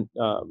one,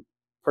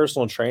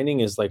 personal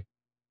training is like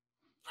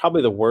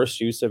probably the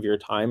worst use of your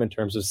time in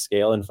terms of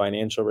scale and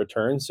financial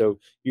return. So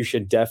you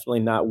should definitely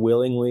not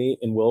willingly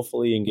and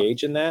willfully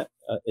engage in that,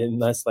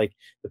 unless like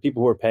the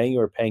people who are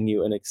paying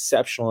you an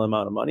exceptional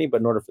amount of money. But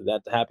in order for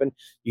that to happen,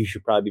 you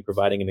should probably be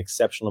providing an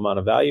exceptional amount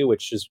of value,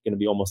 which is going to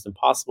be almost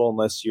impossible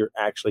unless you're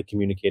actually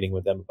communicating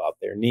with them about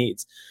their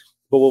needs.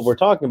 But what we're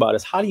talking about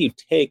is, how do you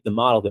take the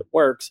model that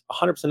works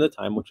 100% of the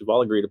time, which we've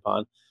all agreed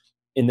upon,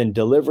 and then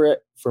deliver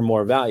it for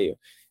more value?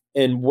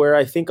 And where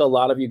I think a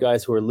lot of you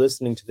guys who are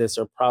listening to this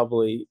are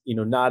probably,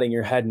 nodding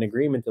your head in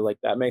agreement that like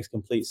that makes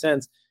complete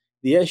sense.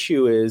 The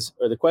issue is,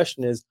 or the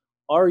question is,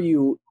 are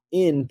you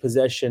in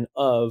possession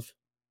of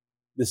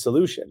the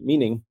solution?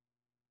 Meaning,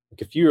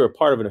 like if you're a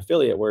part of an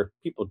affiliate where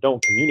people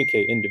don't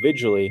communicate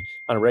individually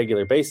on a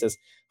regular basis,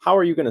 how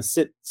are you going to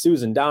sit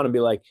Susan down and be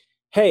like,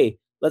 hey,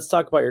 let's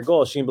talk about your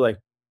goals? She can be like,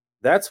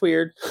 that's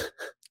weird.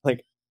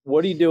 Like,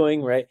 what are you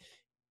doing? Right.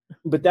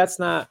 But that's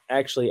not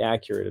actually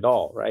accurate at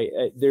all. Right.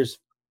 There's,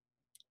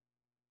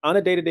 on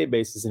a day-to-day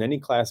basis, in any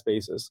class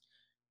basis,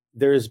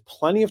 there's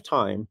plenty of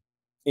time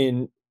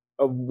in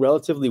a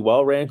relatively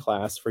well-ran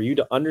class for you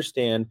to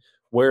understand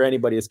where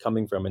anybody is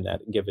coming from in that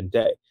given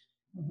day.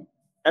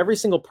 Every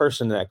single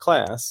person in that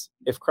class,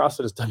 if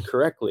CrossFit is done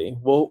correctly,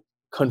 will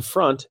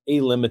confront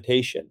a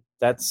limitation.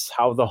 That's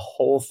how the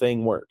whole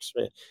thing works,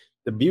 right?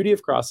 The beauty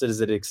of CrossFit is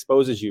that it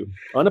exposes you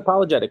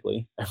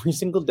unapologetically every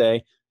single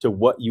day to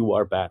what you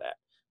are bad at,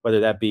 whether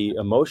that be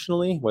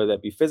emotionally, whether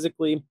that be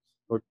physically,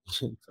 or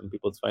some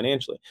people it's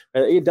financially.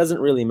 It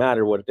doesn't really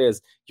matter what it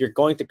is. You're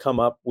going to come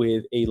up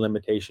with a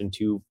limitation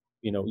to,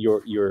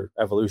 your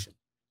evolution.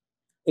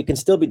 It can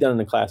still be done in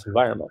a class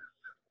environment.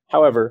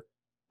 However,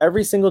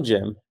 every single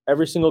gym,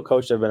 every single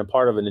coach I've been a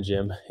part of in a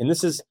gym, and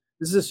this is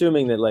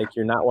assuming that like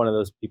you're not one of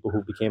those people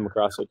who became a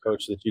CrossFit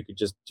coach so that you could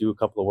just do a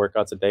couple of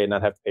workouts a day and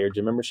not have to pay your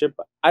gym membership.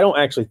 I don't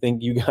actually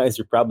think you guys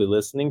are probably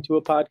listening to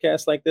a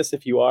podcast like this.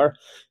 If you are,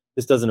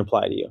 this doesn't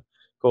apply to you.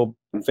 Go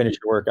finish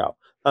your workout.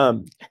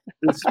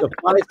 This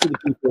applies to the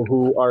people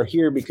who are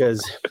here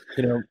because,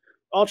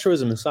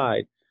 altruism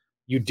aside,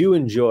 you do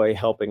enjoy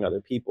helping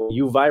other people.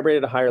 You vibrate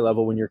at a higher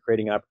level when you're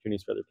creating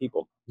opportunities for other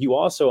people. You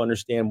also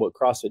understand what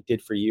CrossFit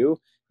did for you,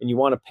 and you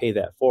want to pay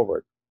that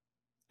forward.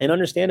 And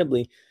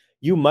understandably,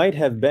 you might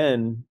have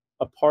been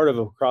a part of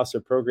a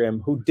CrossFit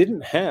program who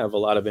didn't have a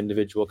lot of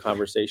individual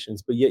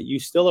conversations, but yet you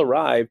still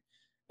arrived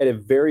at a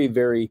very,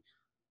 very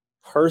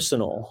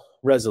personal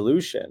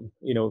resolution,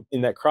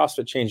 in that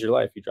CrossFit changed your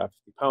life. You dropped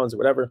 50 pounds or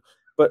whatever.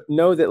 But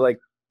know that like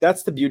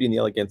that's the beauty and the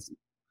elegance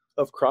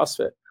of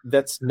CrossFit.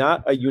 That's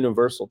not a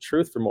universal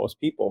truth for most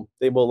people.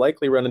 They will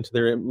likely run into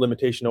their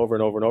limitation over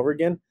and over and over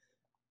again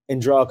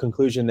and draw a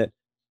conclusion that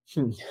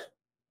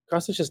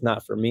CrossFit's just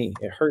not for me.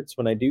 It hurts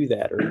when I do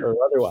that or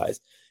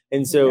otherwise.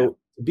 And so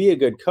to be a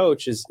good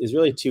coach is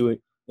really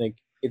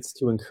it's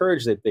to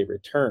encourage that they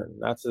return,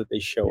 not so that they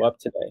show up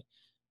today.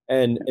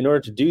 And in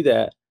order to do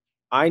that,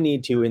 I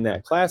need to, in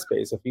that class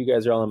space, if you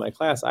guys are all in my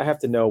class, I have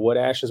to know what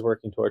Ash is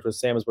working towards, what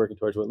Sam is working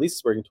towards, what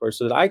Lisa's working towards,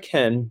 so that I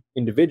can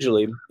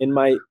individually, in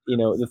my,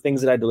 the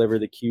things that I deliver,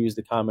 the cues,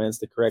 the comments,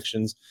 the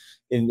corrections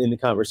in the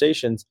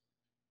conversations,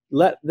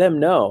 let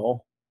them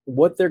know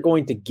what they're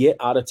going to get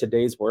out of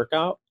today's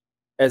workout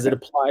as it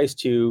applies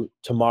to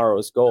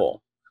tomorrow's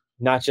goal.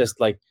 Not just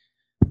like,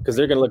 because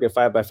they're going to look at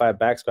 5x5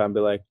 back squat and be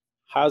like,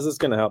 how's this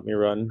going to help me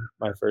run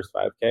my first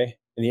 5K?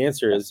 And the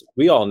answer is,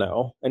 we all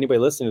know. Anybody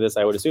listening to this,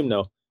 I would assume,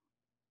 know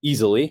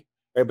easily,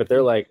 right? But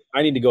they're like,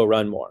 I need to go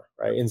run more,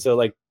 right? And so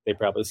like they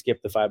probably skip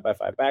the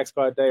 5x5 back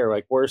squat day, or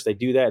like worse, they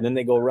do that and then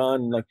they go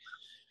run. And like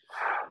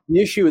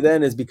the issue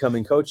then is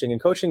becoming coaching, and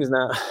coaching is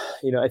not,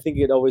 I think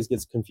it always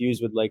gets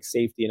confused with like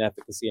safety and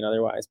efficacy and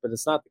otherwise, but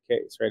it's not the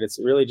case, right? It's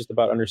really just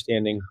about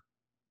understanding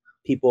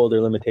people,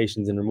 their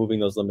limitations, and removing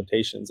those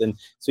limitations. And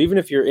so even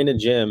if you're in a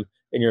gym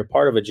and you're a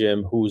part of a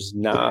gym who's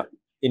not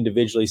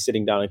individually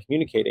sitting down and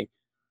communicating,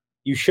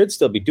 you should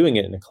still be doing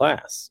it in a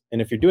class. And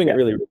if you're doing it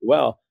really, really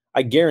well,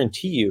 I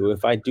guarantee you,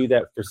 if I do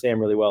that for Sam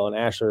really well and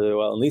Ash really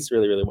well and Lisa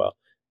really, really well,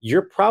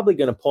 you're probably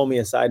going to pull me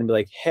aside and be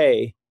like,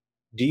 hey,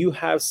 do you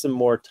have some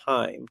more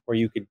time where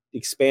you could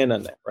expand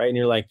on that, right? And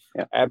you're like,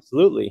 Yeah.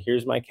 absolutely.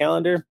 Here's my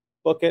calendar,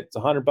 book it. It's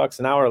 $100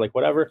 an hour, like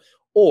whatever.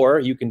 Or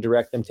you can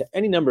direct them to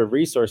any number of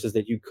resources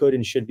that you could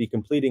and should be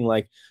completing,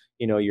 like,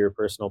 your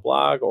personal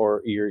blog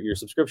or your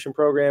subscription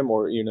program,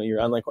 or,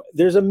 your online.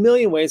 There's a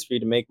million ways for you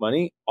to make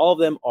money. All of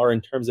them are in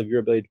terms of your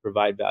ability to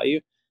provide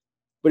value.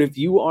 But if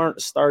you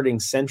aren't starting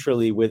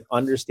centrally with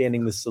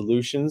understanding the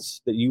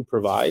solutions that you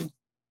provide,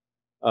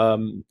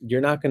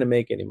 you're not going to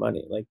make any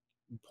money. Like,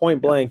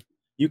 point blank,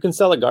 you can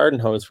sell a garden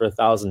hose for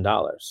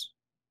 $1,000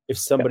 if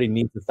somebody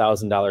needs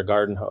 $1,000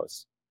 garden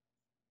hose.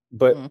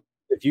 But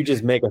if you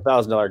just make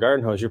 $1,000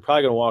 garden hose, you're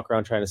probably going to walk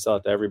around trying to sell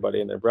it to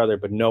everybody and their brother,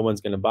 but no one's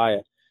going to buy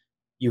it.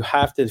 You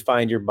have to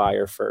find your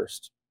buyer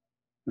first.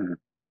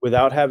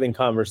 Without having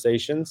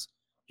conversations,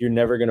 you're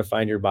never going to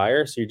find your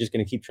buyer. So you're just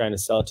going to keep trying to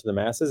sell it to the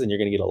masses, and you're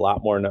going to get a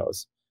lot more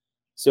no's.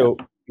 So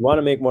you want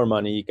to make more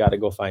money, you got to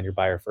go find your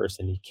buyer first.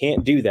 And you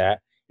can't do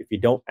that if you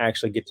don't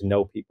actually get to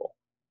know people.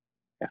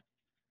 Yeah.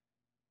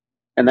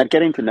 And that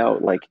getting to know,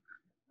 like,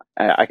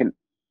 I can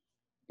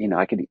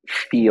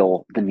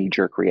feel the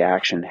knee-jerk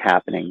reaction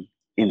happening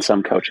in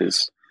some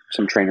coaches,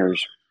 some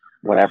trainers,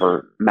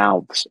 whatever,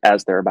 mouths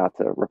as they're about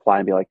to reply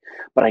and be like,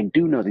 but I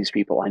do know these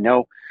people. I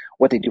know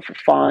what they do for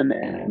fun,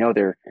 and I know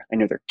their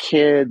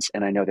kids,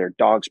 and I know their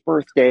dogs'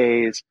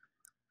 birthdays.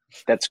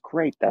 That's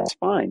great. That's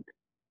fine.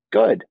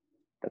 Good.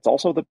 That's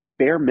also the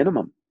bare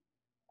minimum.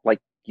 Like,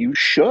 you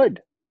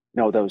should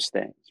know those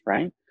things,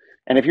 right?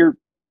 And if you're,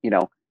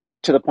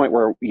 to the point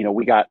where,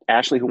 we got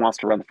Ashley who wants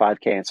to run the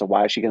 5K. And so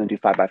why is she going to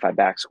do 5x5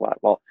 back squat?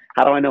 Well,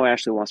 how do I know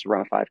Ashley wants to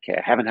run a 5K?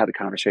 I haven't had a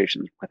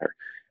conversation with her.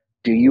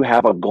 Do you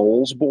have a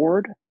goals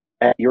board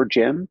at your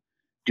gym?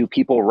 Do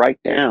people write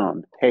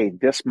down, hey,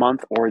 this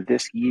month or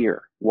this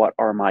year, what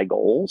are my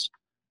goals,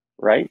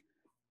 right?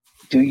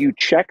 Do you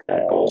check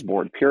that goals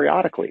board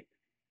periodically?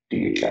 Do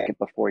you check it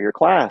before your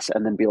class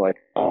and then be like,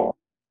 oh,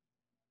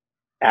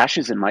 Ash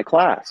is in my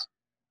class.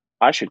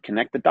 I should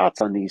connect the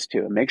dots on these two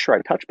and make sure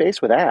I touch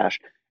base with Ash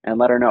and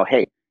let her know,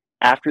 hey,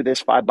 after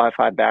this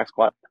 5x5 back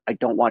squat, I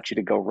don't want you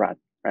to go run,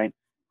 right?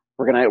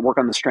 We're going to work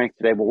on the strength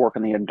today. We'll work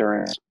on the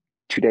endurance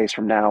 2 days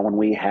from now when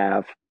we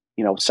have,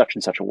 such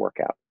and such a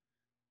workout.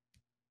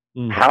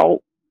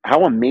 How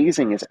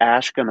amazing is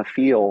Ash going to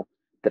feel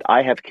that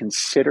I have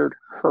considered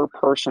her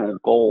personal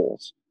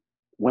goals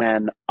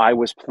when I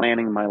was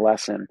planning my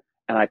lesson,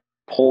 and I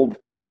pulled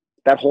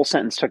that whole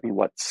sentence took me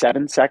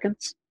 7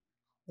 seconds?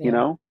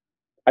 Yeah.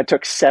 I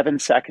took 7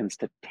 seconds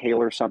to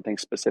tailor something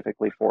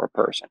specifically for a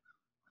person.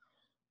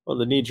 Well,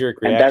 the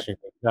knee-jerk reaction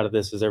out of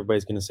this is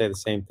everybody's going to say the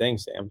same thing,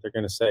 Sam. They're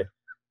going to say,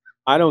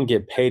 I don't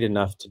get paid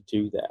enough to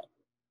do that.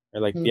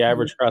 Or like the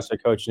average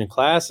CrossFit coach in a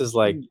class is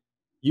like,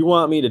 you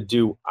want me to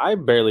do, I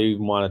barely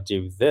even want to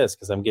do this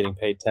because I'm getting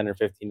paid $10 or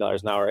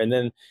 $15 an hour. And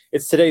then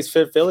it's today's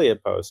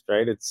affiliate post,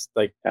 right? It's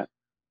like,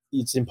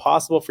 it's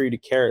impossible for you to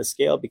carry at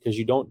scale because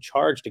you don't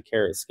charge to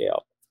carry at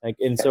scale.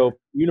 So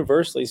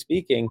universally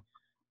speaking,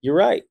 you're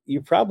right.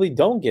 You probably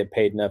don't get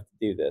paid enough to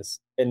do this.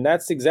 And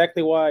that's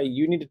exactly why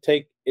you need to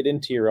take it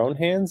into your own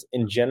hands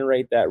and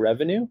generate that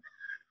revenue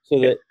so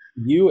that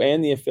you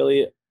and the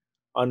affiliate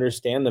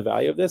understand the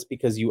value of this,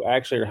 because you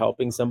actually are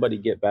helping somebody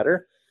get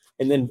better.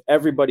 And then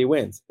everybody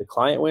wins. The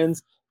client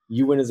wins,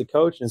 you win as a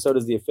coach, and so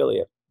does the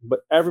affiliate.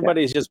 But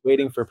everybody is just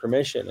waiting for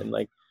permission. And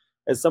like,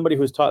 as somebody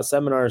who's taught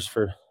seminars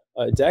for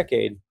a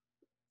decade,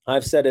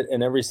 I've said it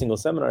in every single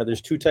seminar,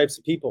 there's 2 types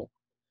of people: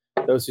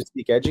 those who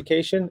seek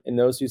education and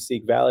those who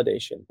seek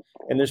validation.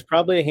 And there's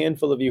probably a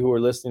handful of you who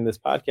are listening to this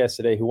podcast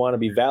today who want to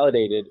be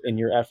validated in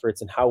your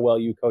efforts and how well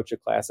you coach a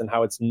class and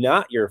how it's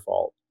not your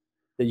fault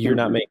that you're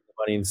not making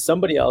money, and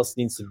somebody else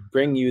needs to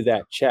bring you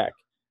that check.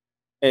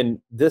 And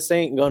this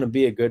ain't going to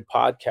be a good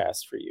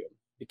podcast for you,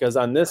 because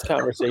on this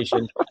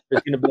conversation,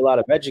 there's going to be a lot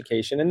of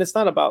education. And it's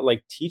not about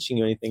like teaching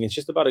you anything. It's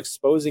just about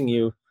exposing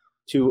you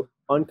to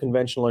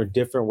unconventional or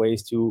different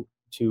ways to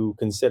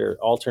consider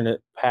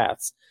alternate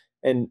paths.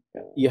 And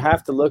you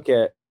have to look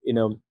at,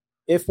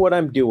 if what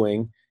I'm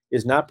doing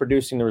is not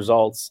producing the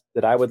results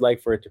that I would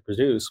like for it to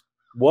produce,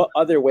 what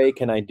other way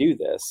can I do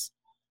this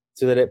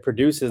so that it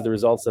produces the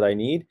results that I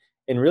need?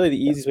 And really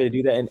the easiest way to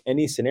do that in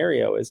any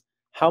scenario is,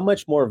 how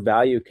much more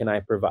value can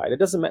I provide? It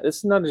doesn't matter. This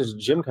is not just a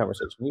gym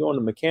conversation. You own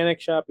a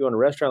mechanic shop, you own a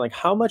restaurant, like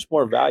how much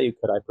more value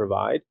could I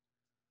provide?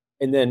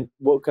 And then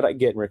what could I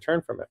get in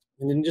return from it?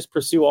 And then just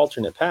pursue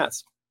alternate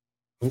paths.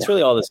 And that's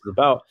really all this is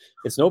about.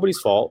 It's nobody's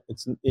fault.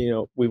 It's,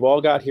 we've all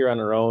got here on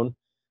our own,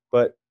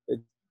 but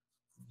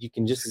you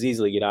can just as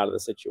easily get out of the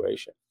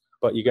situation,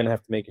 but you're going to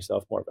have to make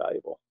yourself more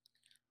valuable.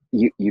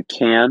 You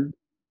can.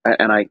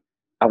 And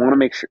I want to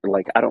make sure,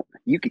 like,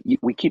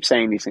 we keep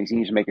saying these things. You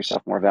need to make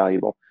yourself more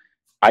valuable.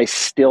 I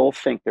still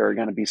think there are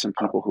going to be some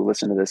people who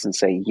listen to this and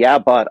say, yeah,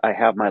 but I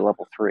have my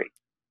level 3,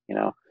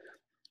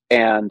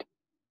 and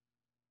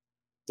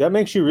that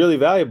makes you really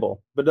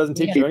valuable, but doesn't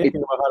teach you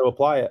anything about how to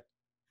apply it.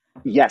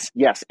 Yes.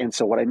 And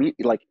so what I mean,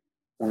 like,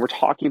 when we're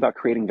talking about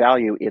creating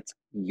value, it's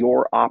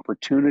your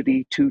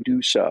opportunity to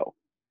do so.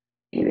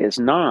 It is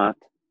not,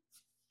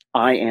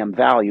 I am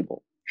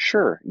valuable.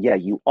 Sure, yeah,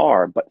 you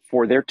are, but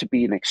for there to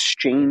be an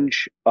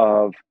exchange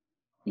of,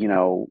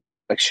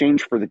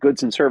 exchange for the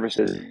goods and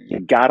services, you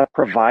got to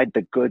provide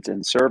the goods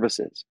and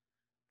services.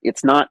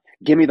 It's not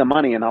give me the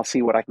money and I'll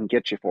see what I can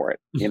get you for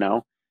it,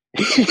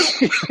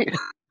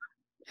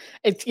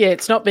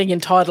 It's not being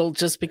entitled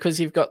just because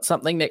you've got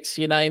something next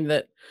to your name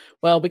that,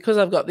 well, because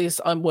I've got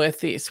this, I'm worth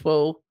this.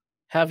 Well,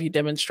 how have you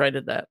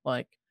demonstrated that?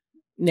 Like,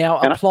 now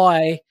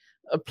apply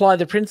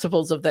the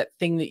principles of that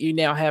thing that you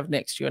now have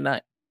next to your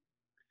name.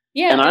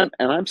 Yeah.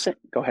 And I'm saying,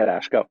 go ahead,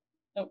 Ash, go.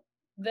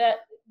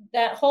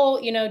 That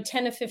whole, $10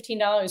 to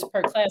 $15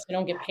 per class, I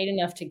don't get paid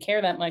enough to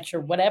care that much, or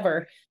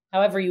whatever,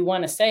 however you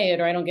want to say it,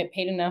 or I don't get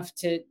paid enough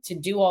to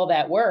do all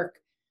that work.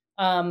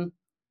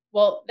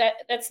 Well,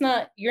 that's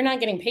not, you're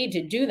not getting paid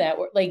to do that.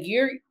 Like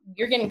you're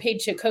getting paid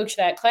to coach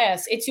that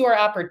class. It's your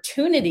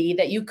opportunity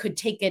that you could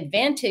take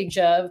advantage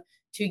of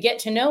to get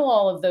to know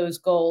all of those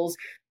goals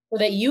so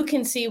that you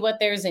can see what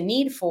there's a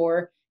need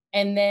for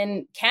and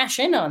then cash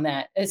in on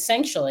that,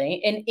 essentially,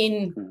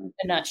 in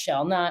a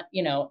nutshell, not,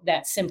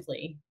 that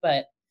simply,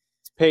 but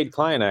it's paid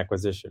client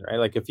acquisition, right?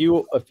 Like if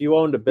you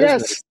owned a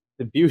business,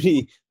 yes,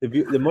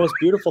 the most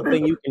beautiful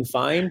thing you can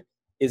find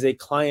is a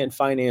client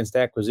financed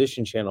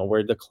acquisition channel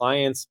where the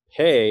clients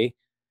pay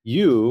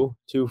you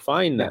to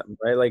find them,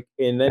 right? Like,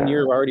 and then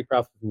you're already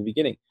profitable from the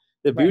beginning.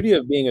 The beauty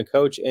of being a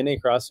coach in a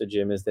CrossFit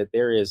gym is that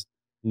there is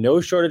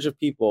no shortage of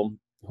people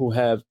who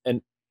have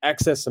an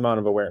excess amount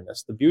of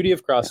awareness. The beauty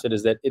of CrossFit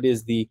is that it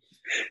is the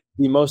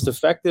most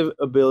effective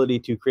ability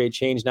to create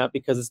change, not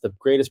because it's the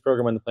greatest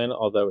program on the planet,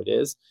 although it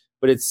is,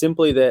 but it's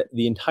simply that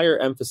the entire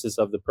emphasis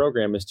of the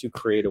program is to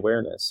create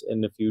awareness.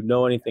 And if you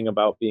know anything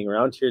about being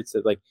around here, it's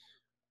like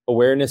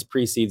awareness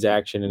precedes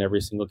action in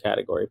every single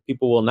category.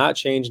 People will not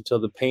change until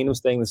the pain of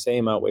staying the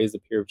same outweighs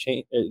the fear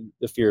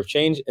of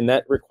change, and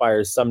that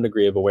requires some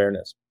degree of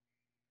awareness.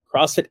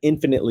 CrossFit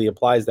infinitely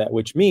applies that,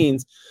 which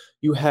means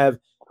you have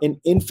an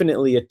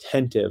infinitely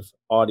attentive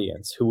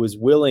audience who is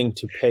willing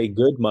to pay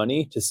good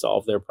money to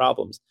solve their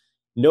problems.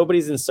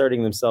 Nobody's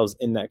inserting themselves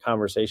in that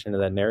conversation or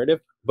that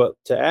narrative. But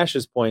to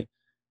Ash's point,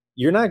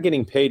 you're not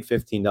getting paid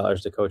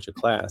 $15 to coach a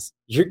class.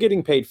 You're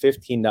getting paid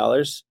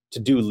 $15 to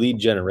do lead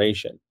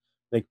generation.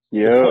 Like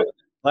the point of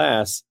the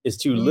class is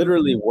to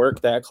literally work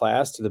that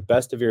class to the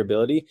best of your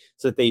ability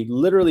so that they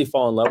literally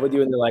fall in love with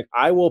you and they're like,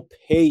 I will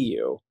pay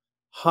you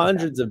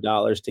hundreds of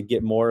dollars to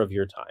get more of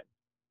your time.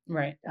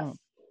 Right.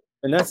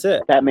 And that's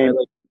it. That may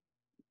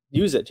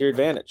use it to your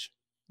advantage.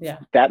 Yeah.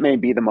 That may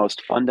be the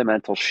most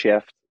fundamental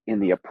shift in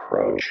the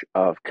approach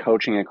of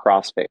coaching a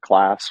CrossFit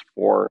class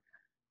for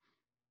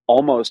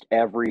almost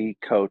every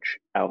coach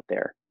out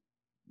there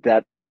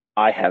that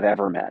I have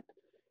ever met.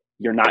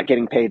 You're not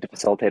getting paid to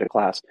facilitate a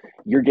class.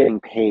 You're getting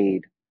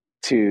paid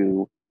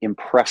to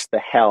impress the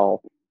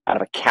hell out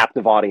of a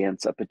captive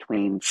audience of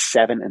between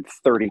 7 and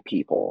 30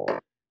 people.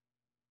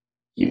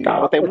 You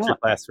got what they want. Your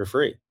class for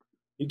free.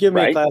 You give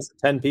me a class of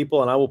 10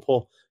 people and I will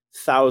pull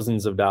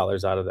thousands of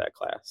dollars out of that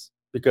class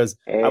because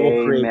I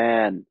will create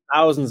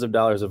thousands of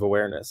dollars of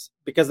awareness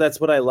because that's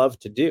what I love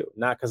to do.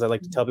 Not because I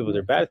like to tell people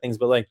they're bad things,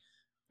 but like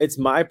it's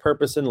my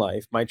purpose in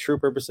life, my true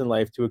purpose in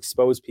life to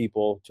expose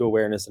people to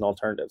awareness and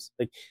alternatives.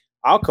 Like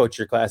I'll coach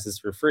your classes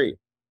for free.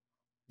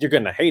 You're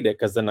going to hate it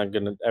because then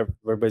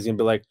everybody's going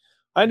to be like,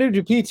 I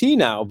do PT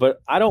now,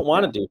 but I don't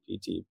want to do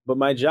PT. But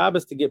my job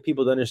is to get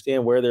people to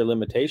understand where their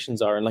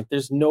limitations are. And like,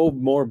 there's no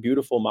more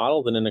beautiful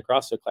model than in a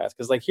CrossFit class.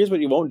 Because like, here's what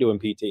you won't do in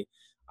PT.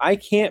 I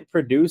can't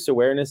produce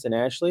awareness in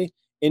Ashley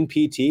in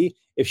PT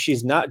if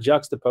she's not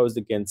juxtaposed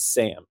against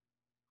Sam.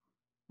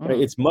 Right?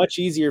 It's much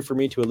easier for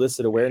me to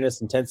elicit awareness,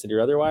 intensity,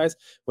 or otherwise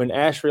when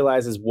Ash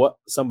realizes what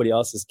somebody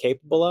else is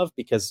capable of.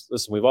 Because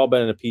listen, we've all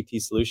been in a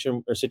PT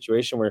solution or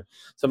situation where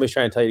somebody's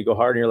trying to tell you to go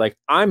hard and you're like,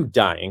 I'm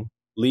dying.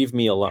 Leave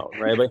me alone,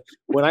 right? But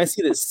when I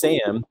see that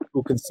Sam,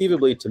 who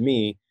conceivably to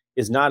me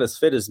is not as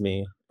fit as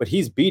me, but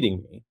he's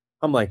beating me,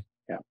 I'm like,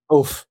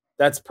 oof,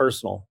 that's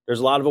personal. There's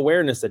a lot of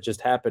awareness that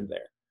just happened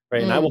there,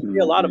 right? And I will pay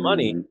a lot of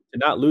money to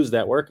not lose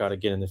that workout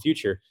again in the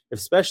future,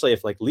 especially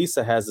if like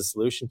Lisa has a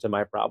solution to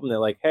my problem. They're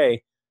like,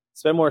 hey,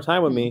 spend more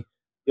time with me.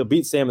 You'll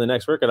beat Sam in the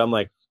next workout. I'm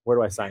like, where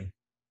do I sign?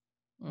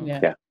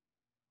 Yeah.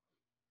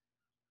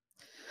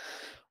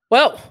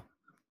 Well,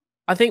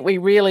 I think we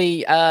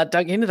really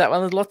dug into that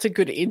one. There's lots of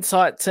good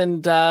insights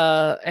and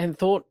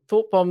thought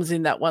bombs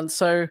in that one.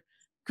 So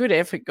good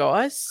effort,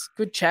 guys.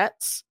 Good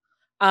chats.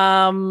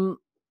 Don't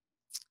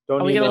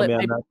email me.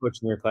 I'm not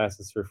coaching your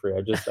classes for free.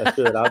 I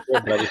threw it out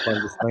there, but I just want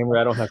a disclaimer.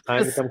 I don't have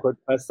time to come coach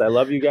classes. I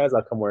love you guys.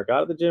 I'll come work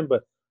out at the gym,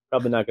 but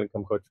probably not going to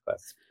come coach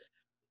classes.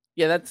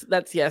 Yeah,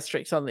 that's the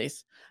asterisk on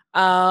this.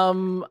 Are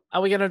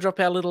we going to drop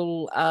our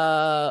little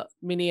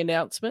mini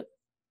announcement?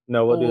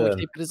 No, we'll do that.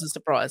 Keep it as a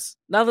surprise.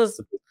 Another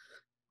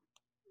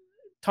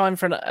time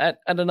at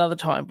another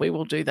time. We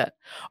will do that.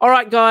 All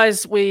right,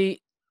 guys.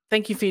 We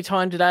thank you for your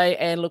time today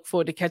and look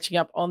forward to catching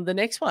up on the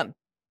next one.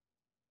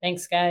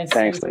 Thanks, guys.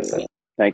 Thanks, Lisa.